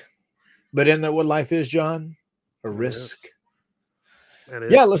risk, but isn't that what life is, John? A risk.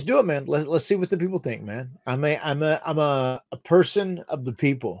 Yeah, let's do it, man. Let's see what the people think, man. I'm a person of the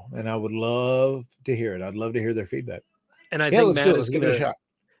people, and I would love to hear it. I'd love to hear their feedback. And I think let's give it a shot.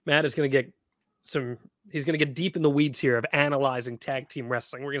 Matt is going to get he's going to get deep in the weeds here of analyzing tag team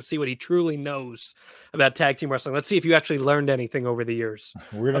wrestling. We're going to see what he truly knows about tag team wrestling. Let's see if you actually learned anything over the years.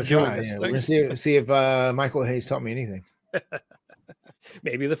 We're going to try. Yeah. We're going to see if Michael Hayes taught me anything.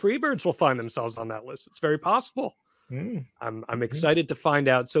 Maybe the Freebirds will find themselves on that list. It's very possible. I'm excited to find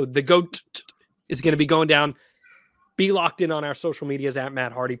out. So the GOAT is going to be going down. Be locked in on our social medias at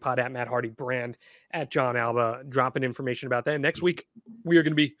Matt Hardy Pod, at Matt Hardy Brand, at John Alba, dropping information about that. And next week, we are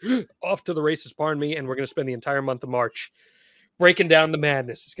going to be off to the races, pardon me, and we're going to spend the entire month of March breaking down the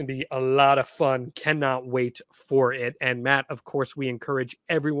madness. It's going to be a lot of fun. Cannot wait for it. And Matt, of course, we encourage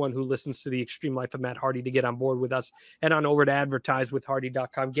everyone who listens to the Extreme Life of Matt Hardy to get on board with us. Head on over to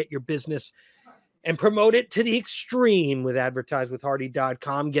advertisewithhardy.com. Get your business and promote it to the extreme with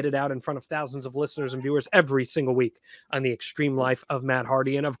advertisewithhardy.com. Get it out in front of thousands of listeners and viewers every single week on the Extreme Life of Matt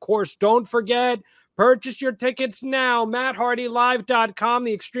Hardy. And of course, don't forget, purchase your tickets now. MattHardyLive.com,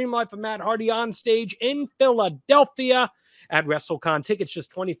 the Extreme Life of Matt Hardy on stage in Philadelphia at WrestleCon. Tickets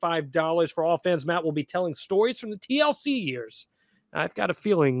just $25 for all fans. Matt will be telling stories from the TLC years. I've got a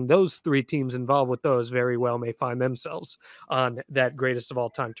feeling those three teams involved with those very well may find themselves on that greatest of all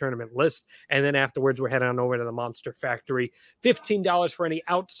time tournament list. And then afterwards, we're heading on over to the Monster Factory. $15 for any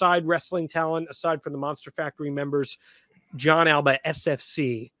outside wrestling talent, aside from the Monster Factory members. John Alba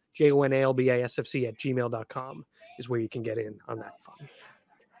SFC, JONALBA SFC at gmail.com is where you can get in on that fun.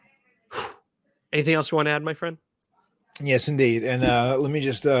 Anything else you want to add, my friend? Yes, indeed. And let me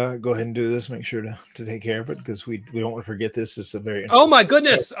just go ahead and do this. Make sure to take care of it because we don't want to forget this. It's a very oh my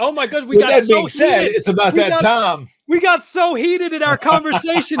goodness. With that being said, it's about that time. We got so heated in our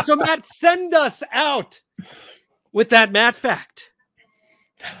conversation. So Matt, send us out with that Matt fact.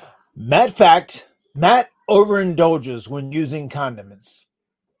 Matt fact: Matt overindulges when using condiments.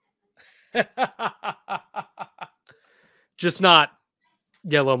 Just not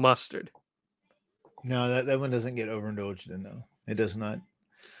yellow mustard. No, that one doesn't get overindulged in. No, it does not.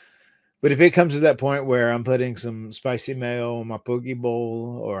 But if it comes to that point where I'm putting some spicy mayo on my poke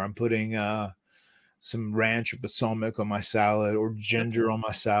bowl, or I'm putting some ranch or balsamic on my salad, or ginger on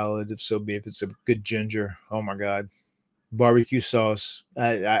my salad, if it's a good ginger, oh my God, barbecue sauce.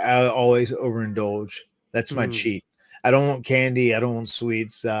 I always overindulge. That's my cheat. I don't want candy. I don't want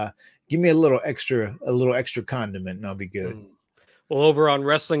sweets. Give me a little extra condiment, and I'll be good. Well, over on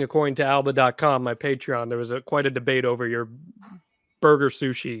wrestlingaccordingtoalba.com, my Patreon, there was quite a debate over your burger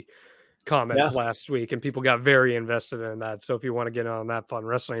sushi comments last week, and people got very invested in that. So if you want to get on that fun,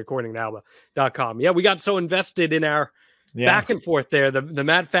 wrestlingaccordingtoalba.com. Yeah, we got so invested in our back and forth there. The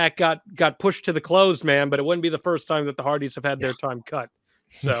Matt fact got pushed to the close, man, but it wouldn't be the first time that the Hardys have had their time cut.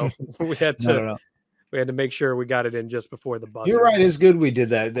 So we had to make sure we got it in just before the buzzer. You're right. It's good we did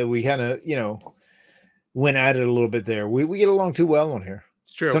that we kind of, went at it a little bit there. We get along too well on here.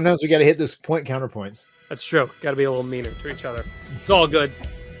 It's true. Sometimes we got to hit those counterpoints. That's true. Got to be a little meaner to each other. It's all good.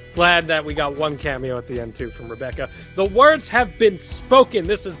 Glad that we got one cameo at the end too from Rebecca. The words have been spoken.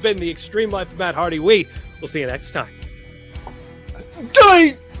 This has been the Extreme Life of Matt Hardy. We will see you next time.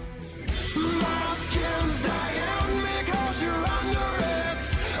 Delete!